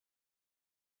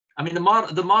mean, the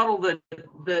model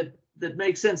that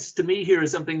makes sense to me here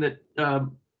is something that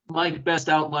Mike Best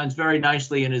outlines very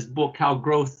nicely in his book, How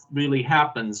Growth Really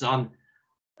Happens, on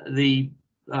the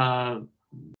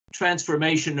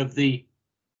transformation of the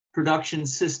production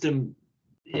system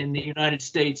in the United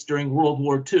States during World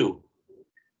War II.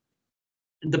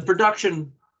 The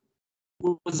production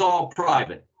was all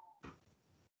private.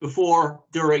 Before,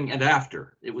 during, and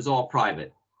after, it was all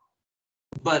private.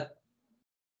 But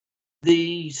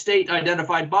the state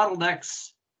identified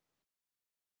bottlenecks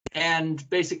and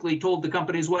basically told the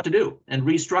companies what to do and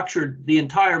restructured the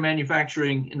entire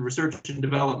manufacturing and research and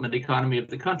development economy of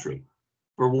the country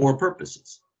for war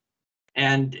purposes.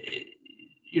 And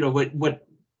what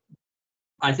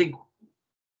I think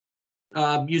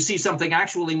you see something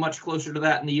actually much closer to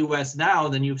that in the US now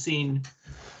than you've seen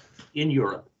in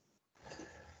Europe.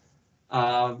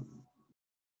 And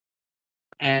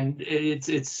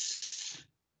it's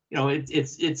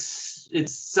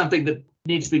something that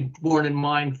needs to be borne in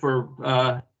mind for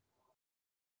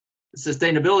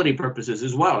sustainability purposes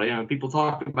as well. People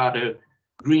talk about a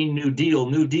Green New Deal.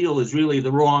 New Deal is really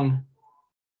the wrong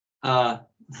model.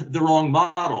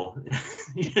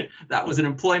 That was an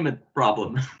employment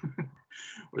problem.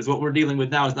 Whereas what we're dealing with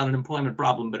now is not an employment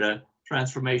problem, but a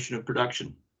transformation of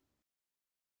production.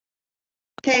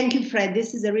 Thank you, Fred.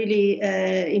 This is a really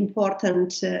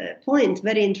important point.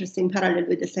 Very interesting parallel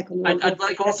with the second one. I'd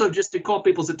like also just to call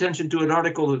people's attention to an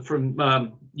article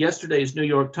from yesterday's New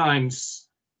York Times,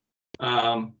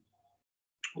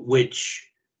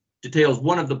 which details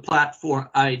one of the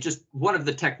one of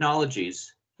the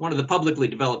technologies, one of the publicly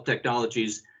developed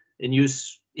technologies in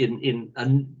use in a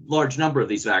large number of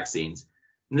these vaccines.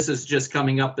 And this is just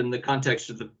coming up in the context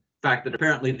of the fact that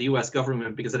apparently the US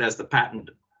government, because it has the patent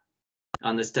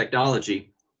on this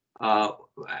technology,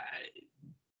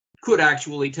 could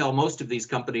actually tell most of these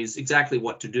companies exactly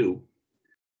what to do,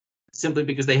 simply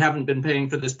because they haven't been paying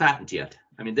for this patent yet.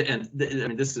 I mean,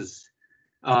 this is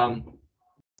one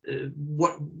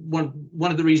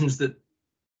of the reasons that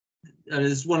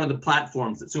is one of the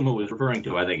platforms that Suma was referring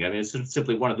to. I think. I mean, it's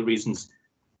simply one of the reasons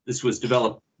this was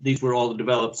developed. These were all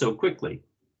developed so quickly.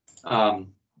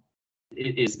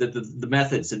 Is that the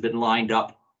methods had been lined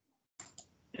up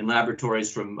in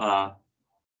laboratories from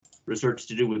research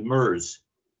to do with MERS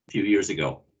a few years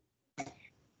ago.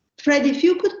 Fred, if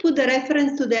you could put the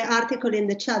reference to the article in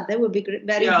the chat, that would be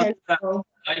very helpful.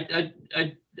 I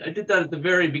did that at the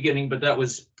very beginning, but that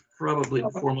was probably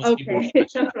before most people.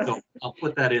 So I'll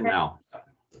put that in now.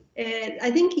 I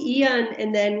think Ian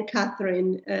and then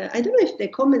Catherine. I don't know if the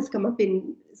comments come up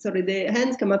in, sorry, the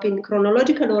hands come up in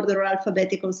chronological order or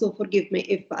alphabetical, so forgive me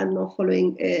if I'm not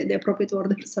following the appropriate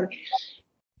order, sorry.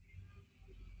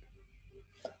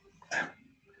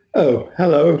 Oh,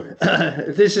 hello.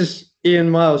 This is Ian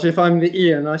Miles. If I'm the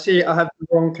Ian, I see I have the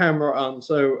wrong camera on,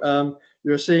 so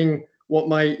you're seeing what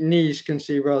my knees can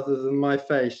see rather than my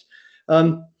face.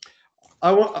 I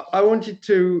wanted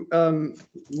to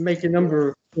make a number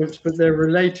of points, but they're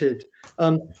related.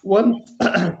 One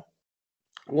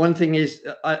thing is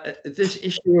this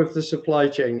issue of the supply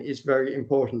chain is very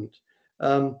important.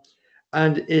 And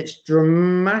it's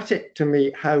dramatic to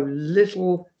me how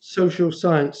little social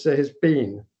science there has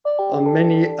been on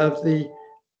many of the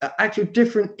actual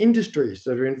different industries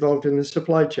that are involved in the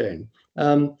supply chain.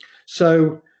 As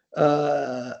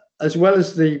well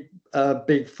as the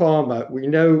big pharma, we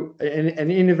know an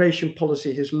innovation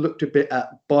policy has looked a bit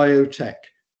at biotech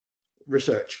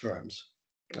research firms.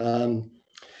 And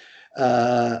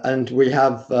we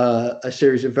have a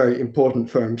series of very important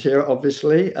firms here,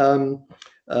 obviously.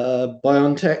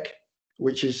 BioNTech,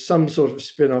 which is some sort of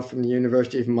spin-off from the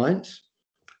University of Mainz.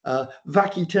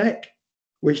 Vacitech,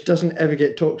 which doesn't ever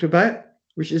get talked about,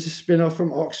 which is a spin-off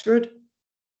from Oxford.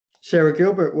 Sarah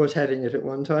Gilbert was heading it at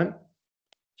one time.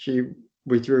 She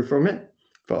withdrew from it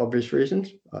for obvious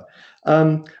reasons.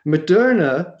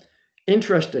 Moderna,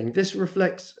 interesting. This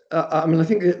reflects, I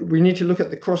think that we need to look at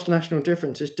the cross-national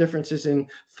differences in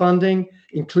funding,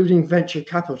 including venture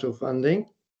capital funding,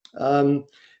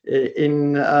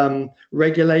 in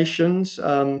regulations,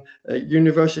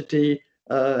 university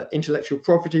intellectual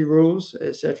property rules,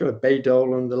 etc.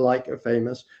 Bayh-Dole and the like are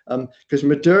famous, because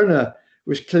Moderna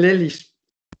was clearly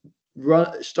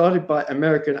started by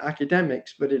American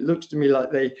academics, but it looks to me like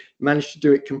they managed to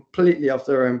do it completely off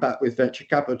their own bat with venture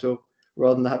capital,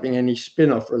 rather than having any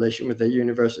spin-off relation with their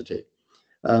university.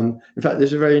 In fact,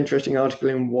 there's a very interesting article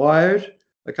in Wired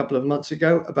a couple of months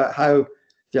ago about how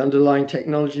the underlying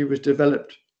technology was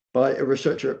developed by a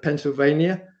researcher at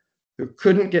Pennsylvania who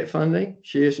couldn't get funding.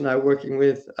 She is now working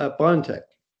with BioNTech,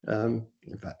 in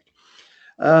fact.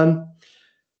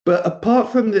 But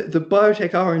apart from the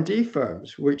biotech R&D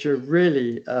firms, which are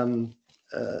really have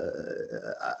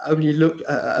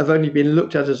only been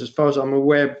looked at as far as I'm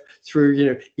aware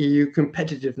through EU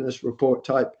competitiveness report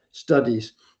type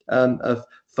studies of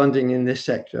funding in this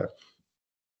sector.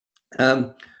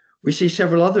 We see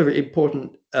several other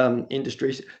important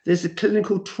industries. There's the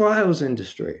clinical trials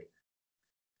industry,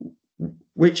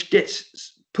 which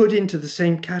gets put into the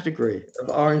same category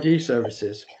of R&D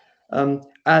services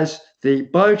as the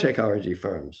biotech R&D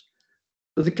firms.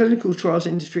 But the clinical trials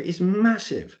industry is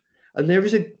massive. And there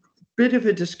is a bit of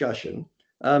a discussion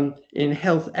in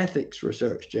health ethics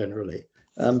research generally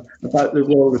about the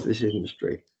role of this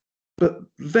industry, but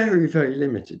very, very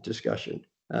limited discussion.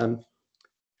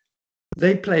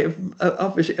 They play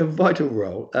obviously a vital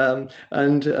role,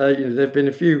 and there have been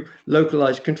a few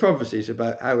localized controversies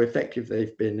about how effective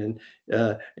they've been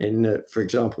in for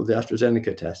example, the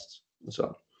AstraZeneca tests and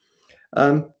so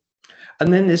on.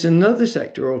 And then there's another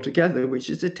sector altogether, which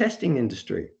is the testing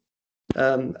industry.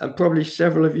 And probably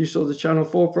several of you saw the Channel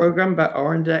 4 program about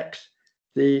R&X,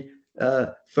 the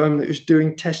firm that was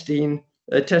doing testing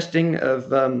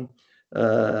of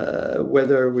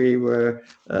whether we were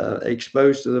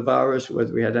exposed to the virus,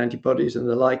 whether we had antibodies and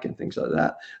the like, and things like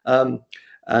that.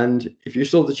 And if you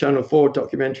saw the Channel 4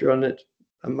 documentary on it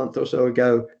a month or so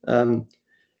ago,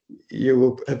 you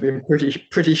will have been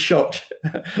pretty shocked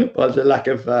by the lack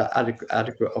of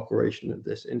adequate operation of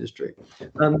this industry.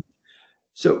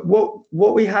 So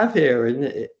what we have here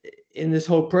in this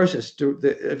whole process,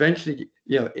 eventually,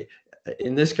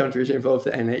 in this country, has involved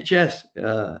the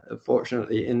NHS,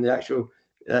 fortunately, in the actual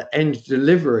end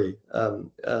delivery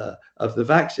of the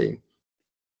vaccine.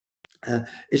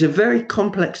 is a very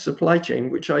complex supply chain,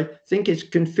 which I think is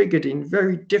configured in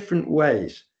very different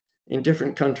ways in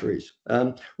different countries,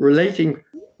 relating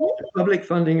to public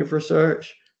funding of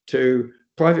research, to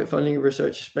private funding of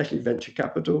research, especially venture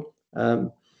capital,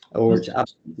 or its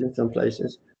absence in some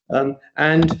places,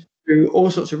 and through all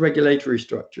sorts of regulatory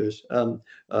structures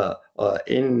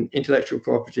in intellectual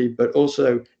property, but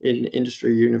also in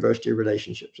industry-university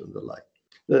relationships and the like.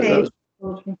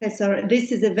 Professor,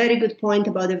 this is a very good point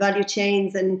about the value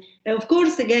chains, and of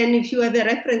course, again, if you have a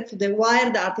reference to the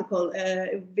Wired article,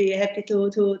 I'd be happy to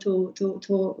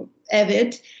have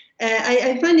it.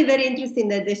 I find it very interesting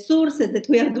that the sources that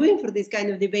we are doing for this kind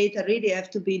of debate really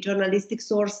have to be journalistic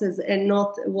sources and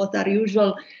not what are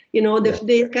usual,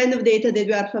 the kind of data that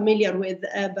we are familiar with,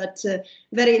 but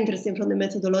very interesting from the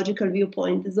methodological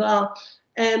viewpoint as well.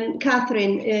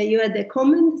 Catherine, you had a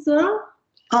comment as well?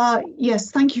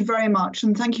 Yes, thank you very much,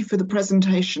 and thank you for the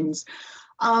presentations.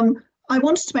 I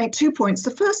wanted to make 2 points.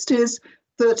 The first is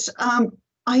that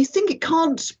I think it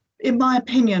can't, in my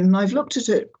opinion, and I've looked at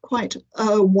it quite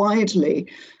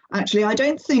widely, actually, I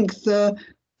don't think the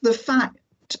fact,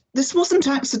 this wasn't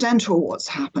accidental what's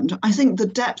happened. I think the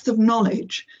depth of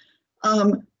knowledge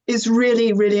is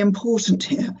really, really important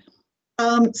here.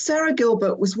 Sarah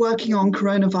Gilbert was working on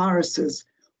coronaviruses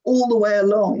all the way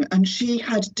along, and she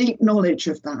had deep knowledge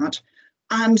of that.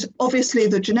 And obviously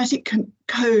the genetic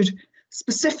code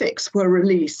specifics were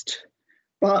released,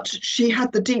 but she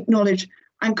had the deep knowledge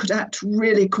and could act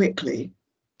really quickly.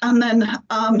 And then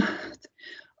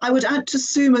I would add to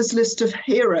Suma's list of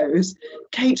heroes,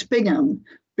 Kate Bingham,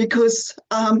 because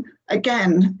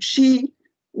again, she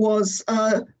was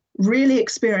a really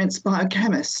experienced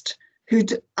biochemist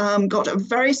who'd got a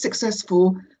very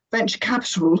successful venture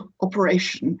capital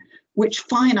operation, which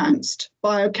financed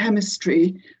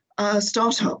biochemistry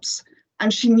startups.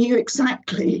 And she knew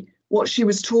exactly what she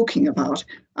was talking about.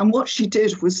 And what she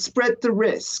did was spread the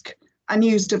risk and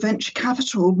used a venture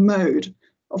capital mode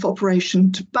of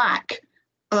operation to back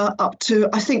up to,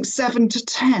 I think, 7 to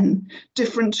 10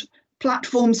 different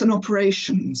platforms and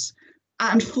operations,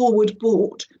 and forward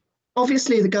bought.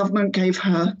 Obviously, the government gave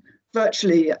her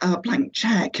virtually a blank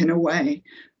check in a way,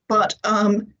 but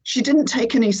she didn't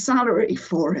take any salary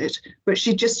for it, but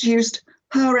she just used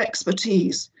her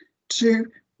expertise to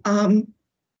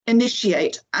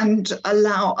initiate and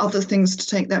allow other things to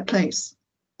take their place.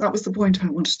 That was the point I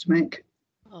wanted to make.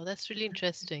 Oh, that's really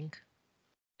interesting.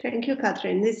 Thank you,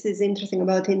 Catherine. This is interesting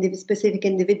about specific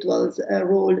individuals'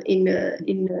 role in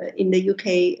the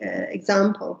UK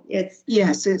example. Yes.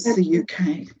 Yes, it's the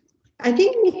UK. I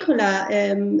think Nicola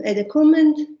had a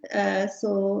comment.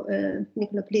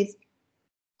 Nicola, please.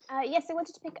 Yes, I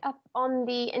wanted to pick up on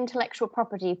the intellectual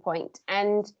property point.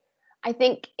 And I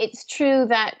think it's true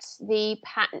that the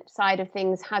patent side of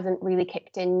things hasn't really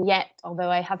kicked in yet, although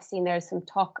I have seen there's some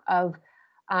talk of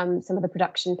some of the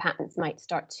production patents might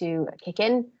start to kick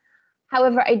in.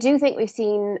 However, I do think we've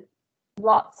seen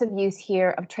lots of use here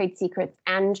of trade secrets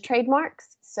and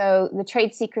trademarks. So the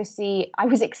trade secrecy, I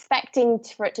was expecting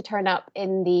for it to turn up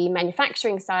in the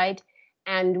manufacturing side,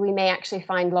 and we may actually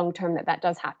find long term that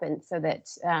does happen, so that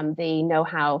the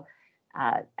know-how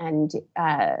and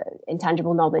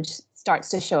intangible knowledge starts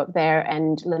to show up there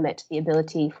and limit the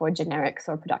ability for generics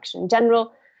or production in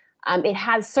general. It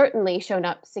has certainly shown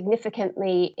up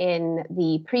significantly in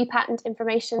the pre-patent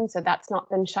information, so that's not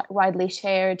been widely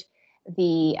shared.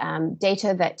 The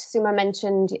data that Suma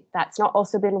mentioned, that's not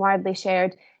also been widely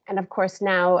shared. And of course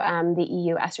now the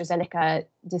EU AstraZeneca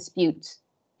dispute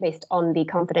based on the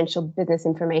confidential business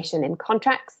information in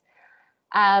contracts.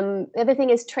 The other thing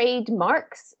is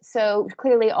trademarks. So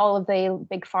clearly all of the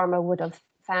big pharma would have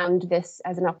found this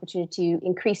as an opportunity to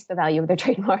increase the value of their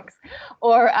trademarks,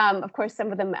 or of course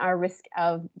some of them are risk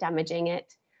of damaging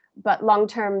it. But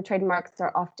long-term trademarks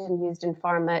are often used in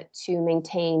pharma to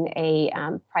maintain a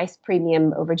price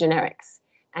premium over generics.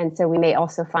 And so we may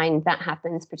also find that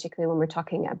happens, particularly when we're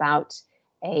talking about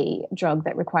a drug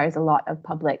that requires a lot of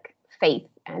public faith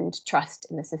and trust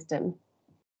in the system.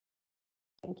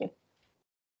 Thank you.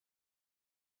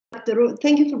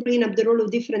 Thank you for bringing up the role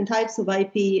of different types of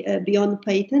IP beyond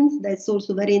patents. That's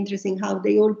also very interesting how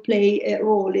they all play a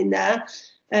role in there.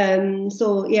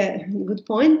 So yeah, good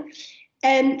point.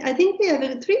 And I think we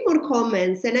have 3 more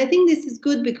comments, and I think this is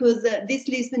good because this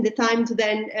leaves me the time to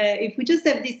then, if we just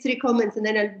have these 3 comments, and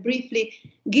then I'll briefly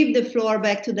give the floor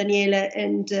back to Daniele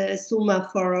and Suma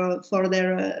for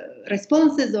their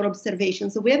responses or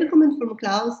observations. So we have a comment from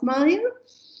Klaus Meyer.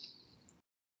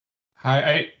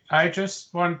 I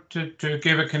just wanted to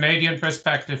give a Canadian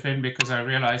perspective in, because I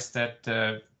realized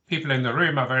that people in the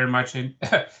room are very much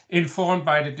informed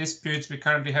by the disputes we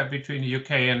currently have between the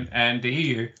UK and the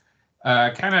EU.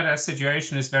 Canada's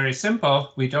situation is very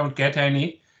simple. We don't get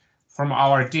any from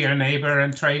our dear neighbor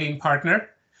and trading partner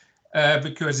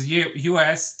because the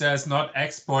US does not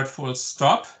export full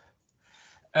stop.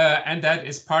 And that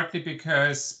is partly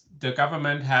because the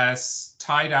government has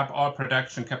tied up all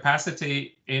production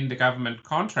capacity in the government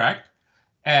contract.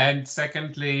 And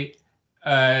secondly,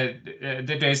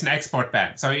 there's an export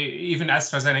ban. So even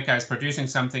AstraZeneca is producing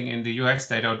something in the US,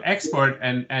 they don't export,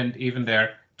 and even their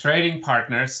trading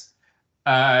partners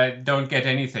don't get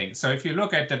anything. So if you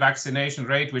look at the vaccination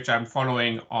rate, which I'm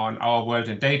following on Our World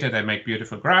in Data, they make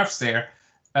beautiful graphs there.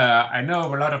 I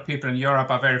know a lot of people in Europe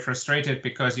are very frustrated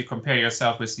because you compare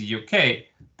yourself with the UK,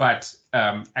 but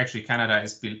actually Canada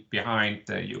is behind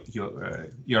the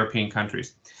European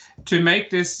countries. To make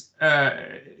this,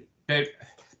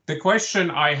 the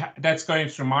question that's going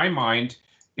through my mind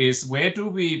is, where do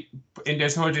we, in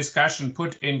this whole discussion,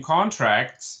 put in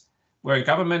contracts where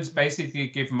governments basically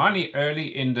give money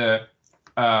early in the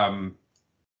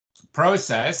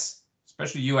process,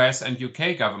 especially US and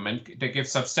UK government, they give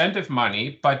substantive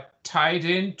money, but tied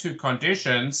into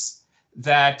conditions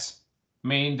that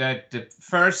mean that the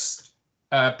first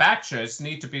batches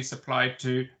need to be supplied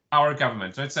to our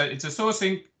government. So it's a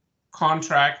sourcing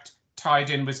contract tied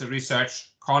in with a research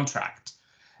contract.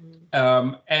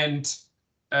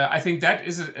 I think that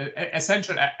is an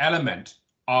essential element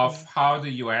of how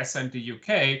the US and the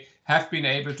UK have been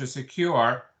able to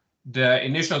secure the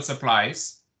initial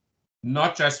supplies,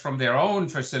 not just from their own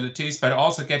facilities, but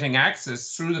also getting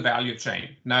access through the value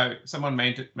chain. Now, someone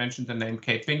mentioned the name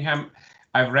Kate Bingham.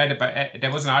 I've read about,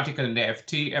 there was an article in the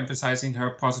FT emphasizing her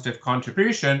positive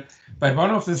contribution, but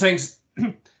one of the things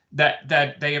that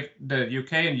the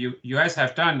UK and US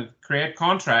have done, create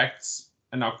contracts,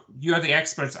 and now you're the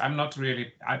experts, I'm not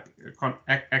really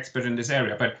expert in this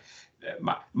area, but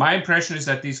my impression is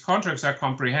that these contracts are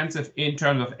comprehensive in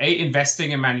terms of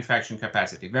investing in manufacturing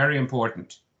capacity, very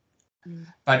important,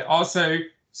 but also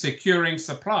securing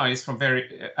supplies from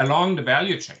along the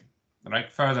value chain,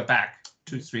 right, further back,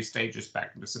 2-3 stages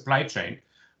back in the supply chain,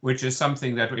 which is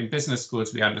something that in business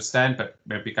schools we understand, but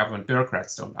maybe government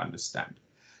bureaucrats don't understand.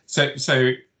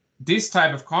 So these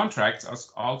type of contracts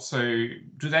also,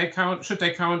 should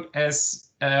they count as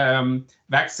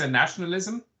vaccine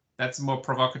nationalism? That's a more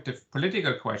provocative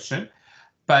political question.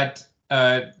 But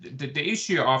the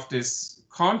issue of this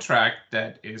contract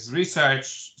that is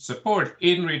research support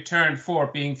in return for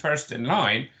being first in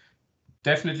line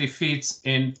definitely feeds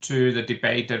into the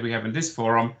debate that we have in this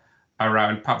forum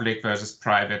around public versus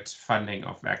private funding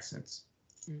of vaccines.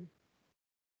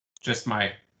 Just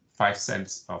my 5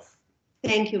 cents of.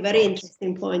 Thank you. Very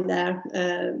interesting point there.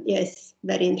 Yes,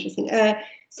 very interesting.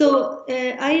 So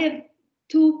I have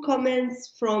 2 comments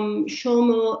from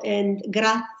Shomo and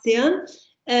Grazia.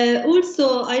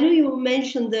 Also, I know you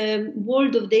mentioned the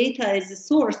World of Data as a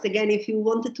source. Again, if you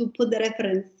wanted to put the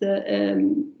reference,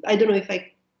 I don't know if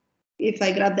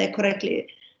I grabbed that correctly.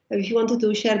 If you wanted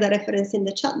to share the reference in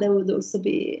the chat, that would also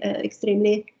be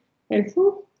extremely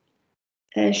helpful.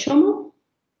 Shomo?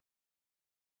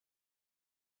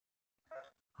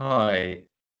 Hi.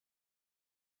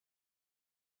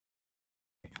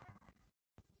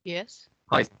 Yes.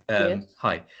 Hi. Yes.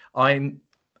 Hi. I'm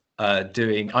a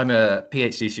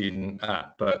PhD student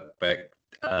at Birkbeck,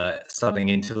 studying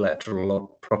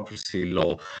intellectual property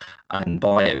law and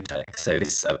biotech. So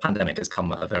this pandemic has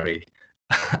come at a very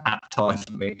apt time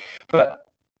for me.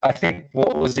 But I think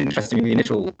what was interesting in the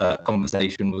initial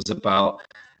conversation was about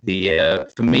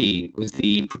for me, was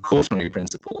the precautionary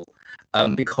principle,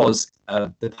 because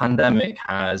the pandemic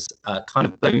has kind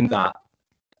of blown that,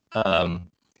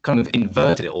 kind of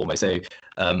inverted it almost. So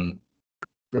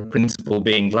the principle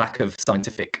being lack of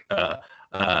scientific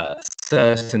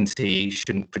certainty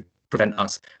shouldn't prevent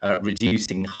us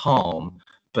reducing harm,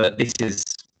 but this has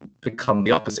become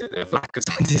the opposite. Of lack of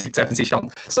scientific certainty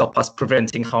shan't stop us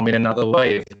preventing harm in another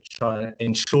way of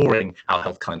ensuring our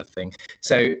health, kind of thing.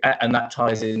 So, and that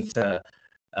ties into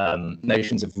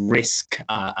notions of risk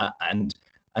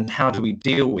and how do we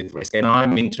deal with risk. And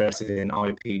I'm interested in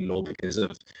IP law because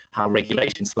of how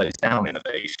regulation slows down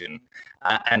innovation.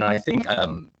 And I think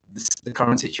the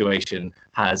current situation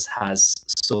has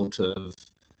sort of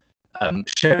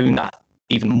shown that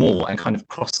even more, and kind of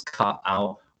cross-cut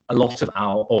out a lot of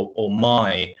our or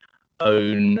my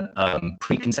own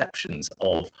preconceptions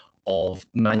of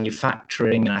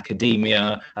manufacturing and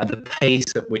academia and the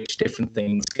pace at which different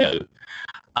things go.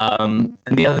 And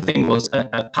the other thing was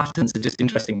patents are just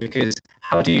interesting because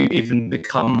how do you even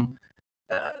become,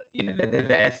 they're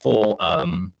there for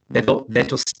they're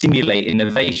to stimulate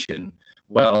innovation.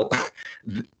 Well,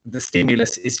 the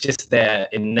stimulus is just there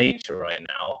in nature right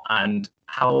now, and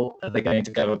how are they going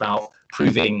to go about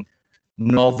proving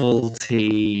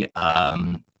novelty,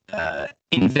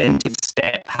 inventive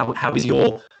step? How is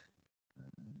your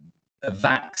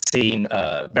vaccine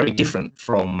very different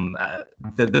from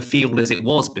the field as it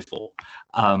was before?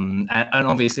 And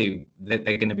obviously they're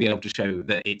going to be able to show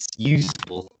that it's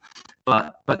useful,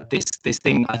 but this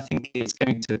thing, I think, is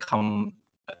going to come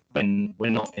when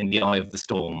we're not in the eye of the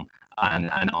storm, and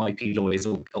IP lawyers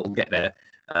will get their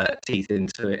teeth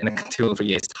into it in 2 or 3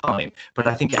 years' time. But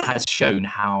I think it has shown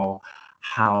how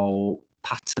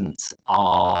patents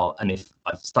are, and if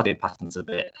I've studied patents a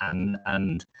bit,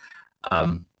 and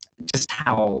just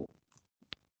how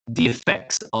the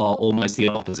effects are almost the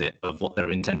opposite of what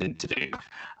they're intended to do.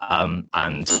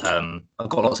 And I've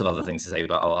got lots of other things to say,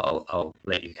 but I'll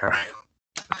let you carry on.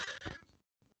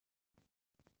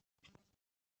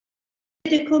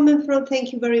 A comment from,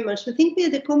 thank you very much. I think we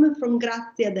had a comment from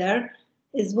Grazia there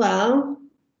as well.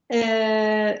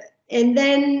 And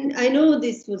then I know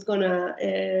this was gonna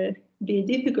be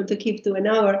difficult to keep to an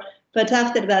hour, but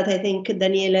after that, I think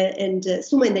Daniele and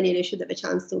Suma and Daniele should have a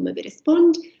chance to maybe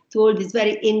respond to all these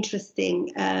very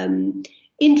interesting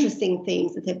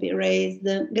things that have been raised.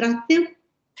 Grazie.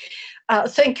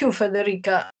 Thank you,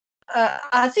 Federica.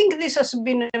 I think this has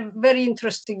been a very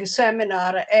interesting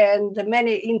seminar, and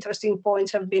many interesting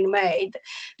points have been made.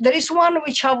 There is one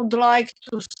which I would like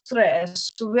to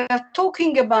stress. We are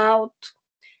talking about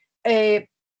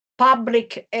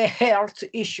public health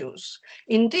issues.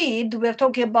 Indeed, we're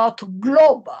talking about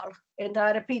global, and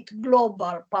I repeat,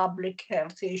 global public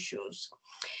health issues.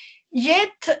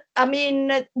 Yet, I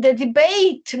mean, the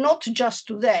debate, not just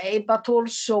today, but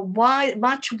also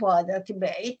much wider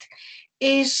debate,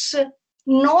 is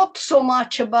not so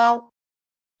much about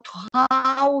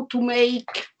how to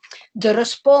make the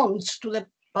response to the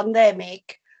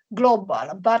pandemic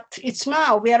global, but it's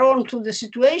now we are on to the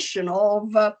situation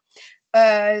of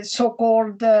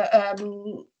so-called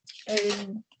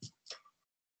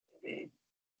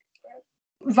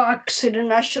vaccine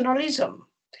nationalism.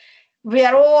 We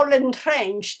are all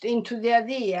entrenched into the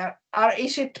idea,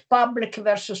 is it public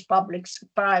versus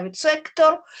private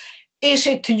sector? Is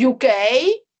it UK?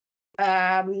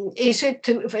 Is it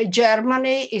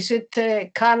Germany? Is it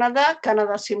Canada?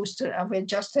 Canada seems to have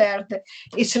just heard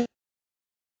it's in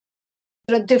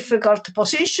a difficult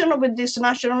position with this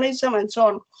nationalism and so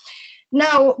on.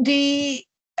 Now,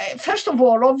 first of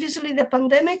all, obviously the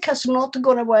pandemic has not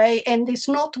gone away and is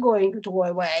not going to go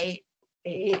away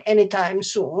anytime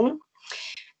soon.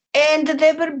 And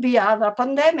there will be other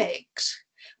pandemics.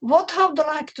 What I would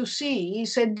like to see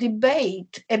is a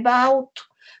debate about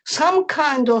some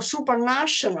kind of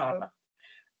supranational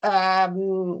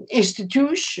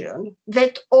institution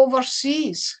that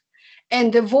oversees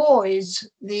and avoids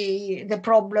the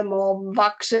problem of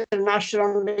vaccine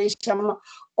nationalism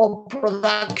or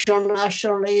production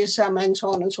nationalism and so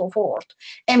on and so forth,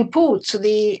 and puts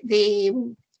the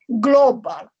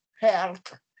global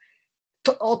health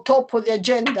on top of the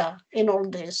agenda in all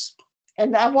this.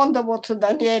 And I wonder what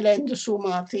Daniele and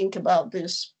Suma think about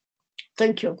this.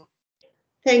 Thank you.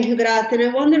 Thank you, Grazie. And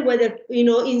I wonder whether,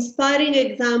 inspiring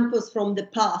examples from the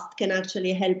past can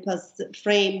actually help us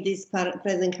frame this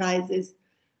present crisis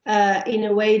in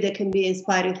a way that can be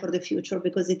inspiring for the future,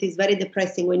 because it is very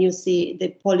depressing when you see the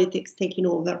politics taking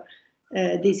over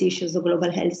these issues of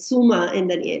global health. Suma and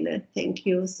Daniele. Thank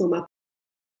you, Suma.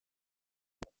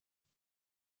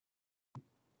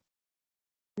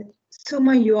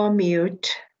 Suma, you are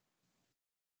mute.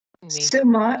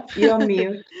 Suma, you're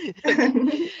mute.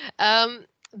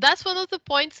 That's one of the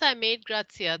points I made,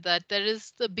 Grazia, that there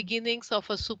is the beginnings of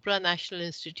a supranational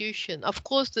institution. Of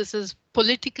course, this is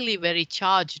politically very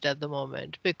charged at the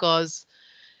moment, because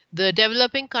the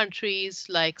developing countries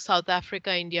like South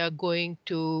Africa, India, are going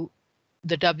to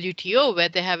the WTO where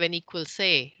they have an equal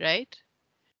say, right?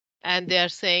 And they are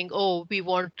saying, oh, we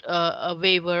want a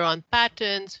waiver on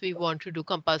patents, we want to do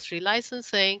compulsory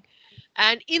licensing.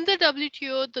 And in the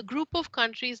WTO, the group of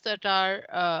countries that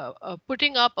are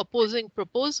putting up opposing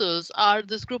proposals are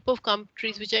this group of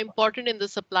countries which are important in the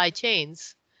supply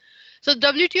chains. So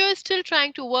WTO is still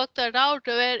trying to work that out,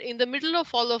 where in the middle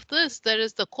of all of this, there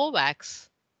is the COVAX,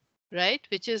 right?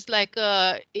 Which is like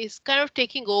is kind of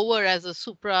taking over as a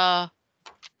supranational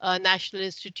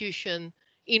institution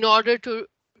in order to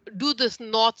do this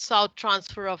north-south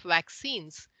transfer of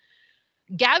vaccines.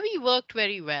 Gavi worked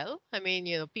very well. I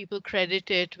mean, people credit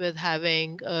it with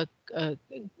having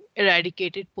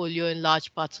eradicated polio in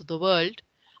large parts of the world.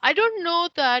 I don't know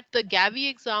that the Gavi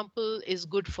example is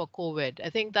good for COVID. I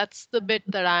think that's the bit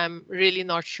that I'm really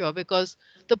not sure, because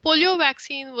the polio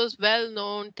vaccine was well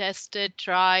known, tested,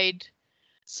 tried.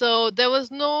 So it was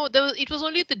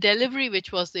only the delivery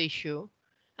which was the issue.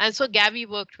 And so Gavi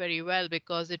worked very well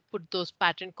because it put those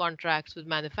patent contracts with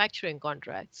manufacturing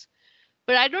contracts.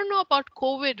 But I don't know about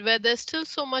COVID, where there's still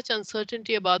so much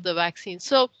uncertainty about the vaccine.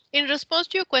 So in response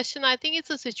to your question, I think it's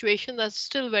a situation that's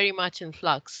still very much in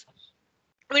flux.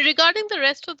 I mean, regarding the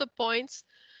rest of the points,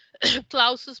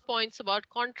 Klaus's points about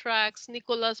contracts,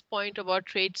 Nicola's point about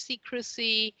trade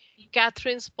secrecy,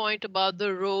 Catherine's point about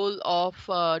the role of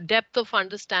depth of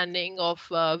understanding of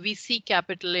VC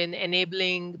capital in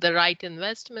enabling the right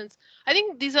investments. I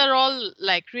think these are all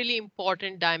like really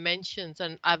important dimensions,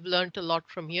 and I've learned a lot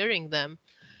from hearing them.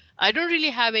 I don't really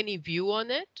have any view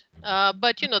on it,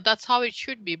 but that's how it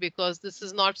should be, because this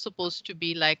is not supposed to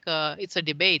be like it's a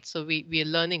debate. So we are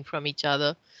learning from each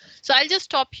other. So I'll just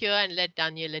stop here and let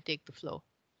Daniele take the floor.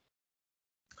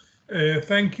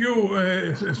 Thank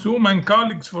you, Suma and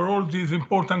colleagues, for all these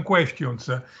important questions.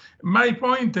 My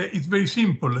point is very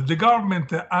simple. The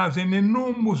government has an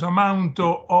enormous amount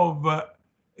of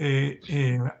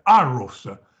arrows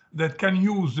that can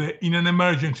use in an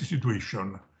emergency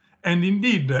situation. And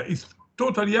indeed, it's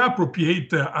totally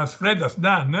appropriate, as Fred has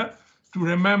done, to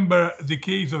remember the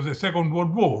case of the Second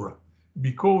World War,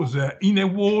 because in a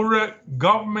war,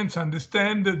 governments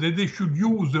understand that they should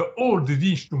use all these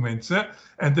instruments,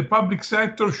 and the public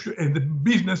sector and the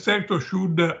business sector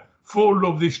should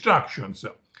follow the instructions.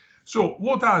 So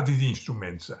what are these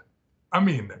instruments? I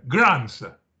mean, grants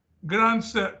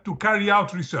to carry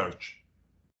out research,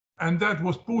 and that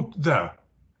was put there,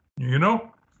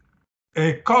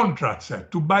 contracts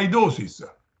to buy doses,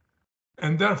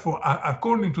 and therefore,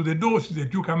 according to the doses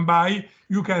that you can buy,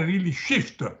 you can really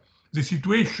shift the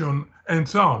situation and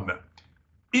so on.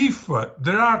 If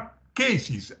there are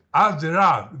cases, as there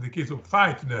are the case of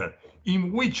Pfizer,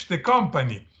 in which the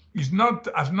company is not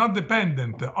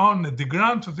dependent on the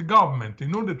grants of the government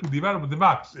in order to develop the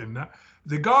vaccine,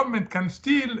 the government can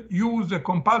still use a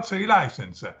compulsory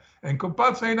license. And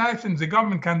compulsory license, the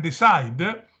government can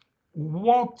decide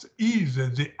what is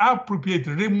the appropriate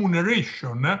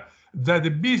remuneration that the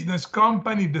business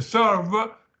company deserve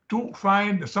to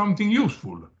find something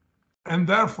useful. And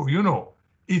therefore,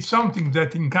 it's something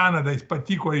that in Canada is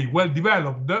particularly well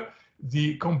developed.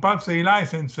 The compulsory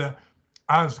license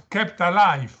has kept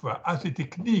alive as a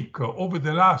technique over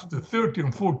the last 30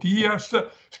 and 40 years,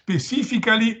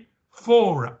 specifically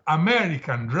for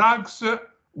American drugs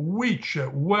which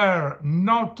were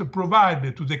not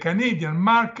provided to the Canadian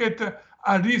market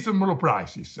at reasonable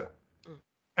prices.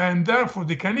 And therefore,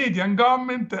 the Canadian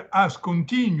government has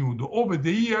continued over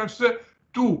the years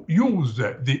to use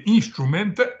the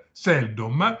instrument,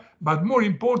 seldom, but more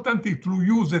importantly, to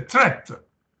use the threat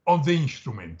of the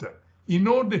instrument in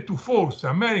order to force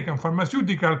American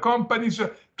pharmaceutical companies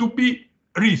to be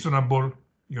reasonable,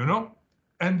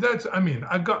 And that's,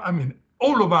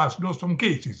 all of us know some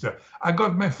cases. I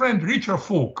got my friend Richard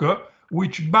Falk,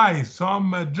 which buys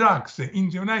some drugs in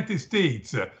the United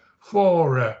States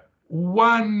for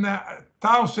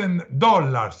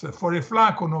 $1,000 for a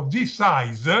flacon of this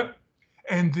size,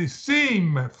 and the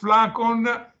same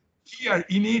flacon here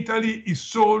in Italy is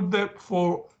sold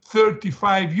for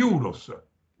 35 euros,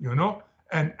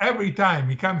 and every time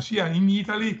he comes here in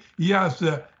Italy, he has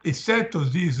a set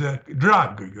of this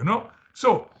drug,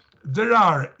 So there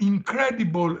are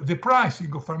the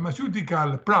pricing of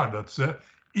pharmaceutical products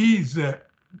is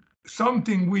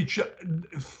something which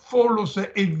follows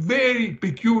a very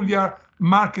peculiar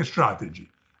market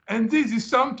strategy. And this is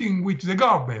something which the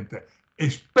government,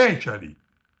 especially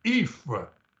if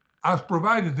has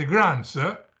provided the grants,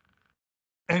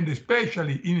 and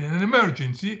especially in an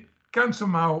emergency, can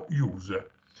somehow use.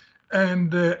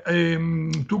 And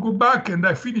to go back, and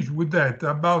I finish with that,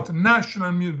 about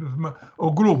nationalism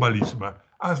or globalism.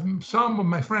 As some of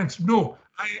my friends know,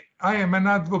 I am an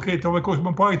advocate of a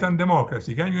cosmopolitan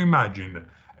democracy, can you imagine?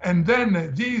 And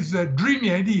then these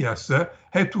dreamy ideas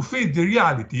had to face the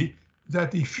reality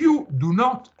that if you do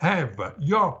not have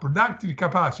your productive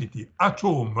capacity at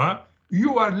home,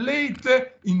 you are late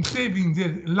in saving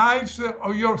the lives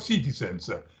of your citizens.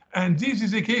 And this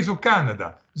is the case of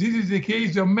Canada. This is the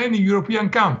case of many European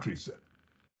countries.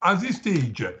 At this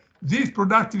stage, this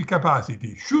productive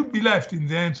capacity should be left in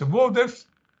the hands of others.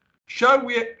 Shall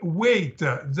we wait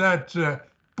that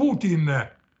Putin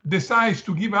decides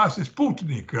to give us a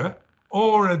Sputnik,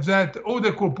 or that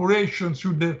other corporations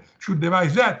should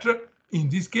devise that? In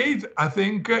this case, I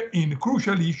think in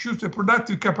crucial issues, the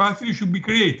productive capacity should be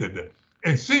created.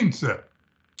 And since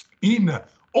in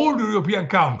all European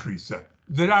countries,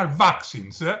 there are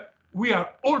vaccines, we are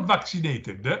all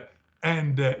vaccinated,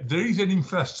 and there is an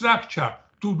infrastructure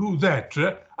to do that.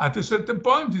 At a certain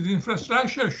point, the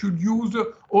infrastructure should use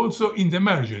also in the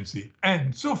emergency.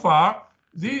 And so far,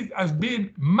 this has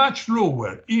been much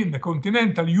lower in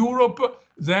continental Europe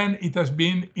than it has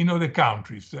been in other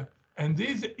countries. And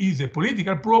this is a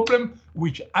political problem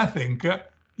which I think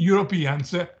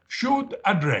Europeans should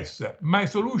address. My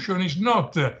solution is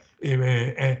not to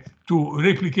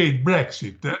replicate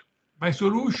Brexit. My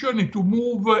solution is to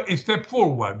move a step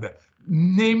forward,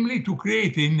 namely to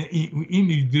create in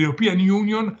the European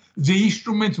Union the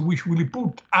instruments which will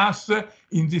put us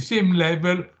in the same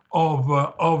level of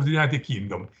the United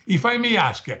Kingdom. If I may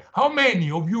ask, how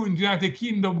many of you in the United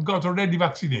Kingdom got already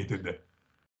vaccinated?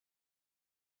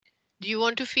 Do you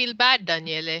want to feel bad,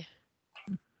 Daniele?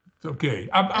 It's okay.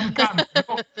 I'm coming.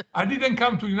 I didn't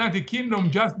come to the United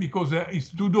Kingdom just because it's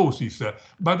 2 doses,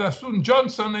 but as soon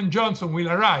Johnson & Johnson will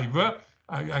arrive,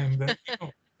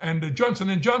 and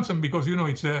Johnson & Johnson, because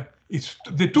it's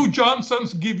the 2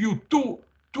 Johnsons give you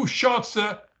two shots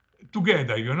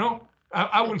together.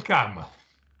 I will come.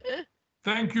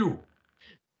 Thank you.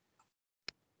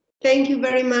 Thank you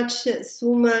very much,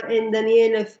 Suma and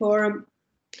Daniele, for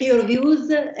your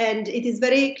views. And it is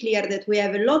very clear that we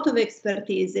have a lot of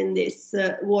expertise in this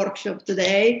workshop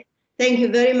today. Thank you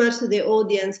very much to the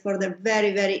audience for their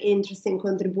very, very interesting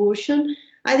contribution.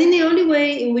 I think the only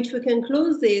way in which we can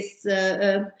close this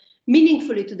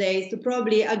meaningfully today is to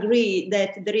probably agree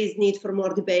that there is need for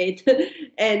more debate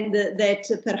and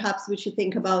that perhaps we should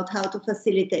think about how to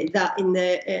facilitate that in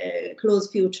the close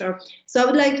future. So I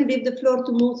would like to leave the floor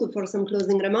to Muthu for some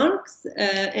closing remarks,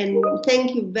 and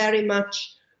thank you very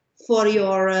much for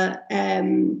your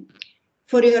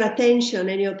attention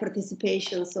and your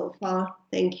participation so far.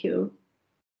 Thank you.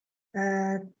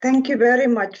 Thank you very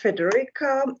much,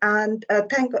 Federica. And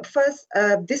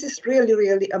this is really,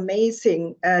 really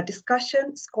amazing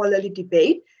discussion, scholarly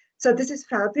debate. So this is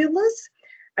fabulous.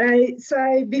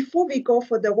 So before we go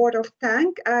for the word of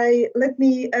thank, let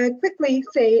me quickly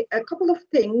say a couple of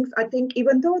things. I think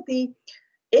even though the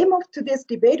aim of today's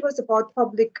debate was about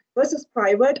public versus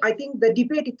private, I think the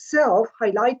debate itself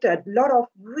highlighted a lot of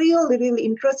really, really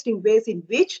interesting ways in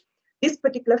which this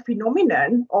particular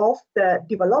phenomenon of the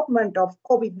development of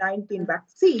COVID-19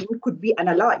 vaccine could be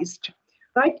analyzed,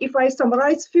 right? If I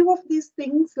summarize few of these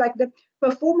things, like the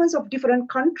performance of different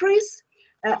countries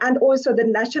and also the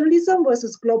nationalism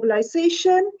versus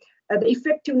globalization, the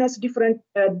effectiveness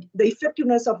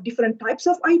of different types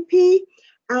of IP,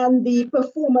 and the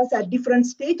performance at different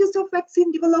stages of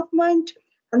vaccine development,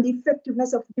 and the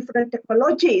effectiveness of different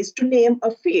technologies, to name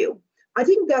a few. I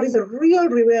think there is a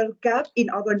real gap in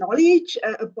our knowledge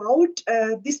about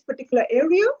this particular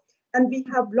area, and we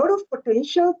have a lot of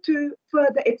potential to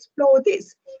further explore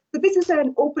this. So this is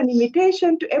an open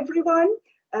invitation to everyone.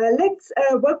 Let's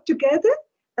work together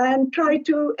and try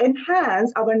to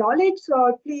enhance our knowledge.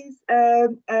 So please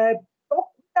talk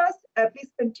with us,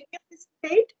 please continue this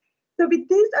debate. So with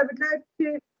this, I would like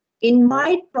to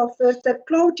invite Professor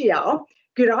Claudia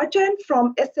Girajan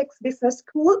from Essex Business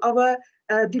School, our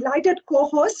delighted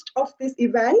co-host of this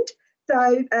event.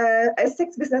 So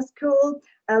Essex Business School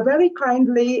very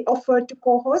kindly offered to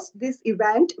co-host this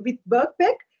event with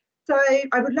Birkbeck. So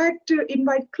I would like to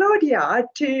invite Claudia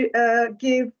to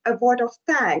give a word of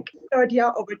thanks.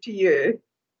 Claudia, over to you.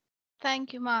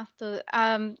 Thank you, Martha.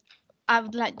 I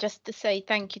would like just to say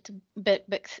thank you to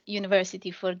Birkbeck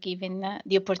University for giving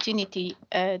the opportunity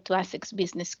to Essex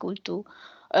Business School to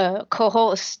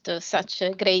co-host such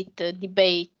a great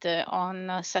debate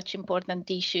on such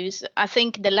important issues. I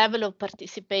think the level of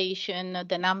participation,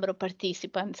 the number of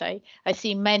participants, I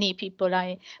see many people,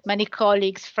 many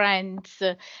colleagues, friends.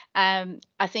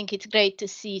 I think it's great to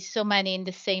see so many in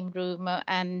the same room,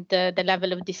 and the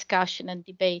level of discussion and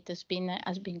debate has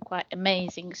been quite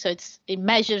amazing. So it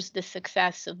measures the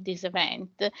success of this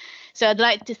event. So I'd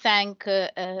like to thank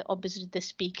obviously the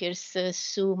speakers,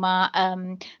 Suma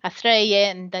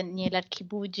Athreye and Daniele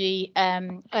Archibugi,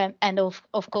 and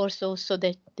of course also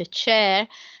the chair,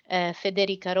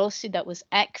 Federica Rossi. That was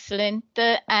excellent.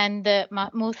 And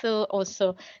Muthu,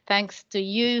 also thanks to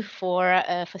you for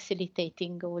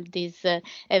facilitating all this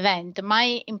event.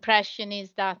 My impression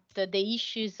is that the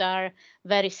issues are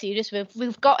very serious.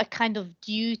 We've got a kind of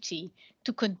duty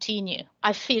to continue.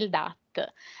 I feel that.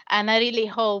 And I really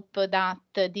hope that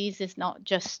this is not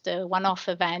just a one-off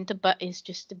event, but it's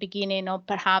just the beginning of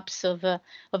perhaps of a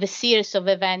series of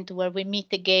events where we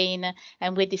meet again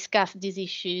and we discuss these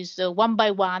issues one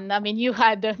by one. I mean, you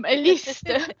had a list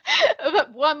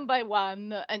one by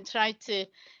one, and try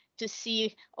to to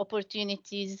see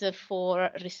opportunities for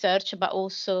research, but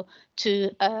also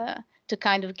to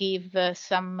kind of give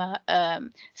some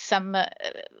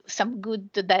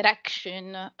good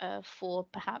direction for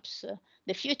perhaps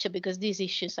the future, because these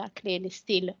issues are clearly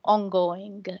still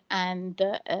ongoing and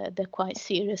they're quite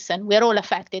serious, and we're all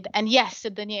affected. And yes,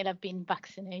 Daniele, have been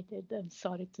vaccinated, I'm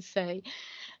sorry to say,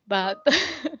 but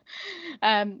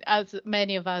as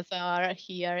many of us are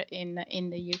here in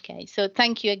the UK. So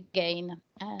thank you again.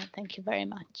 Thank you very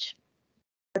much.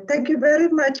 Thank you very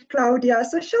much, Claudia.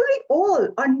 So shall we all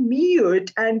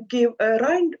unmute and give a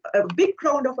big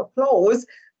round of applause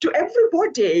to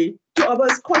everybody, to our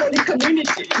scholarly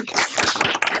community. Thank you.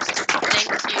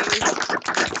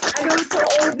 And also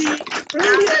all the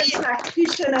brilliant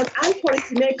practitioners and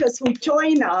policymakers who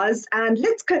join us. And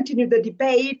let's continue the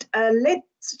debate.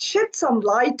 Let's shed some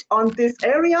light on this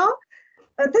area.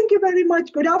 Thank you very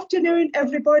much. Good afternoon,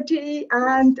 everybody.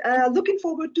 And looking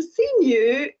forward to seeing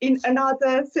you in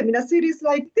another seminar series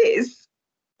like this.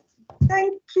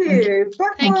 Thank you.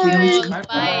 Bye-bye. Thank you all.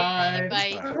 Bye-bye.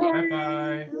 Bye.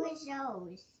 Bye-bye.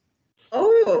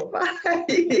 Oh, bye.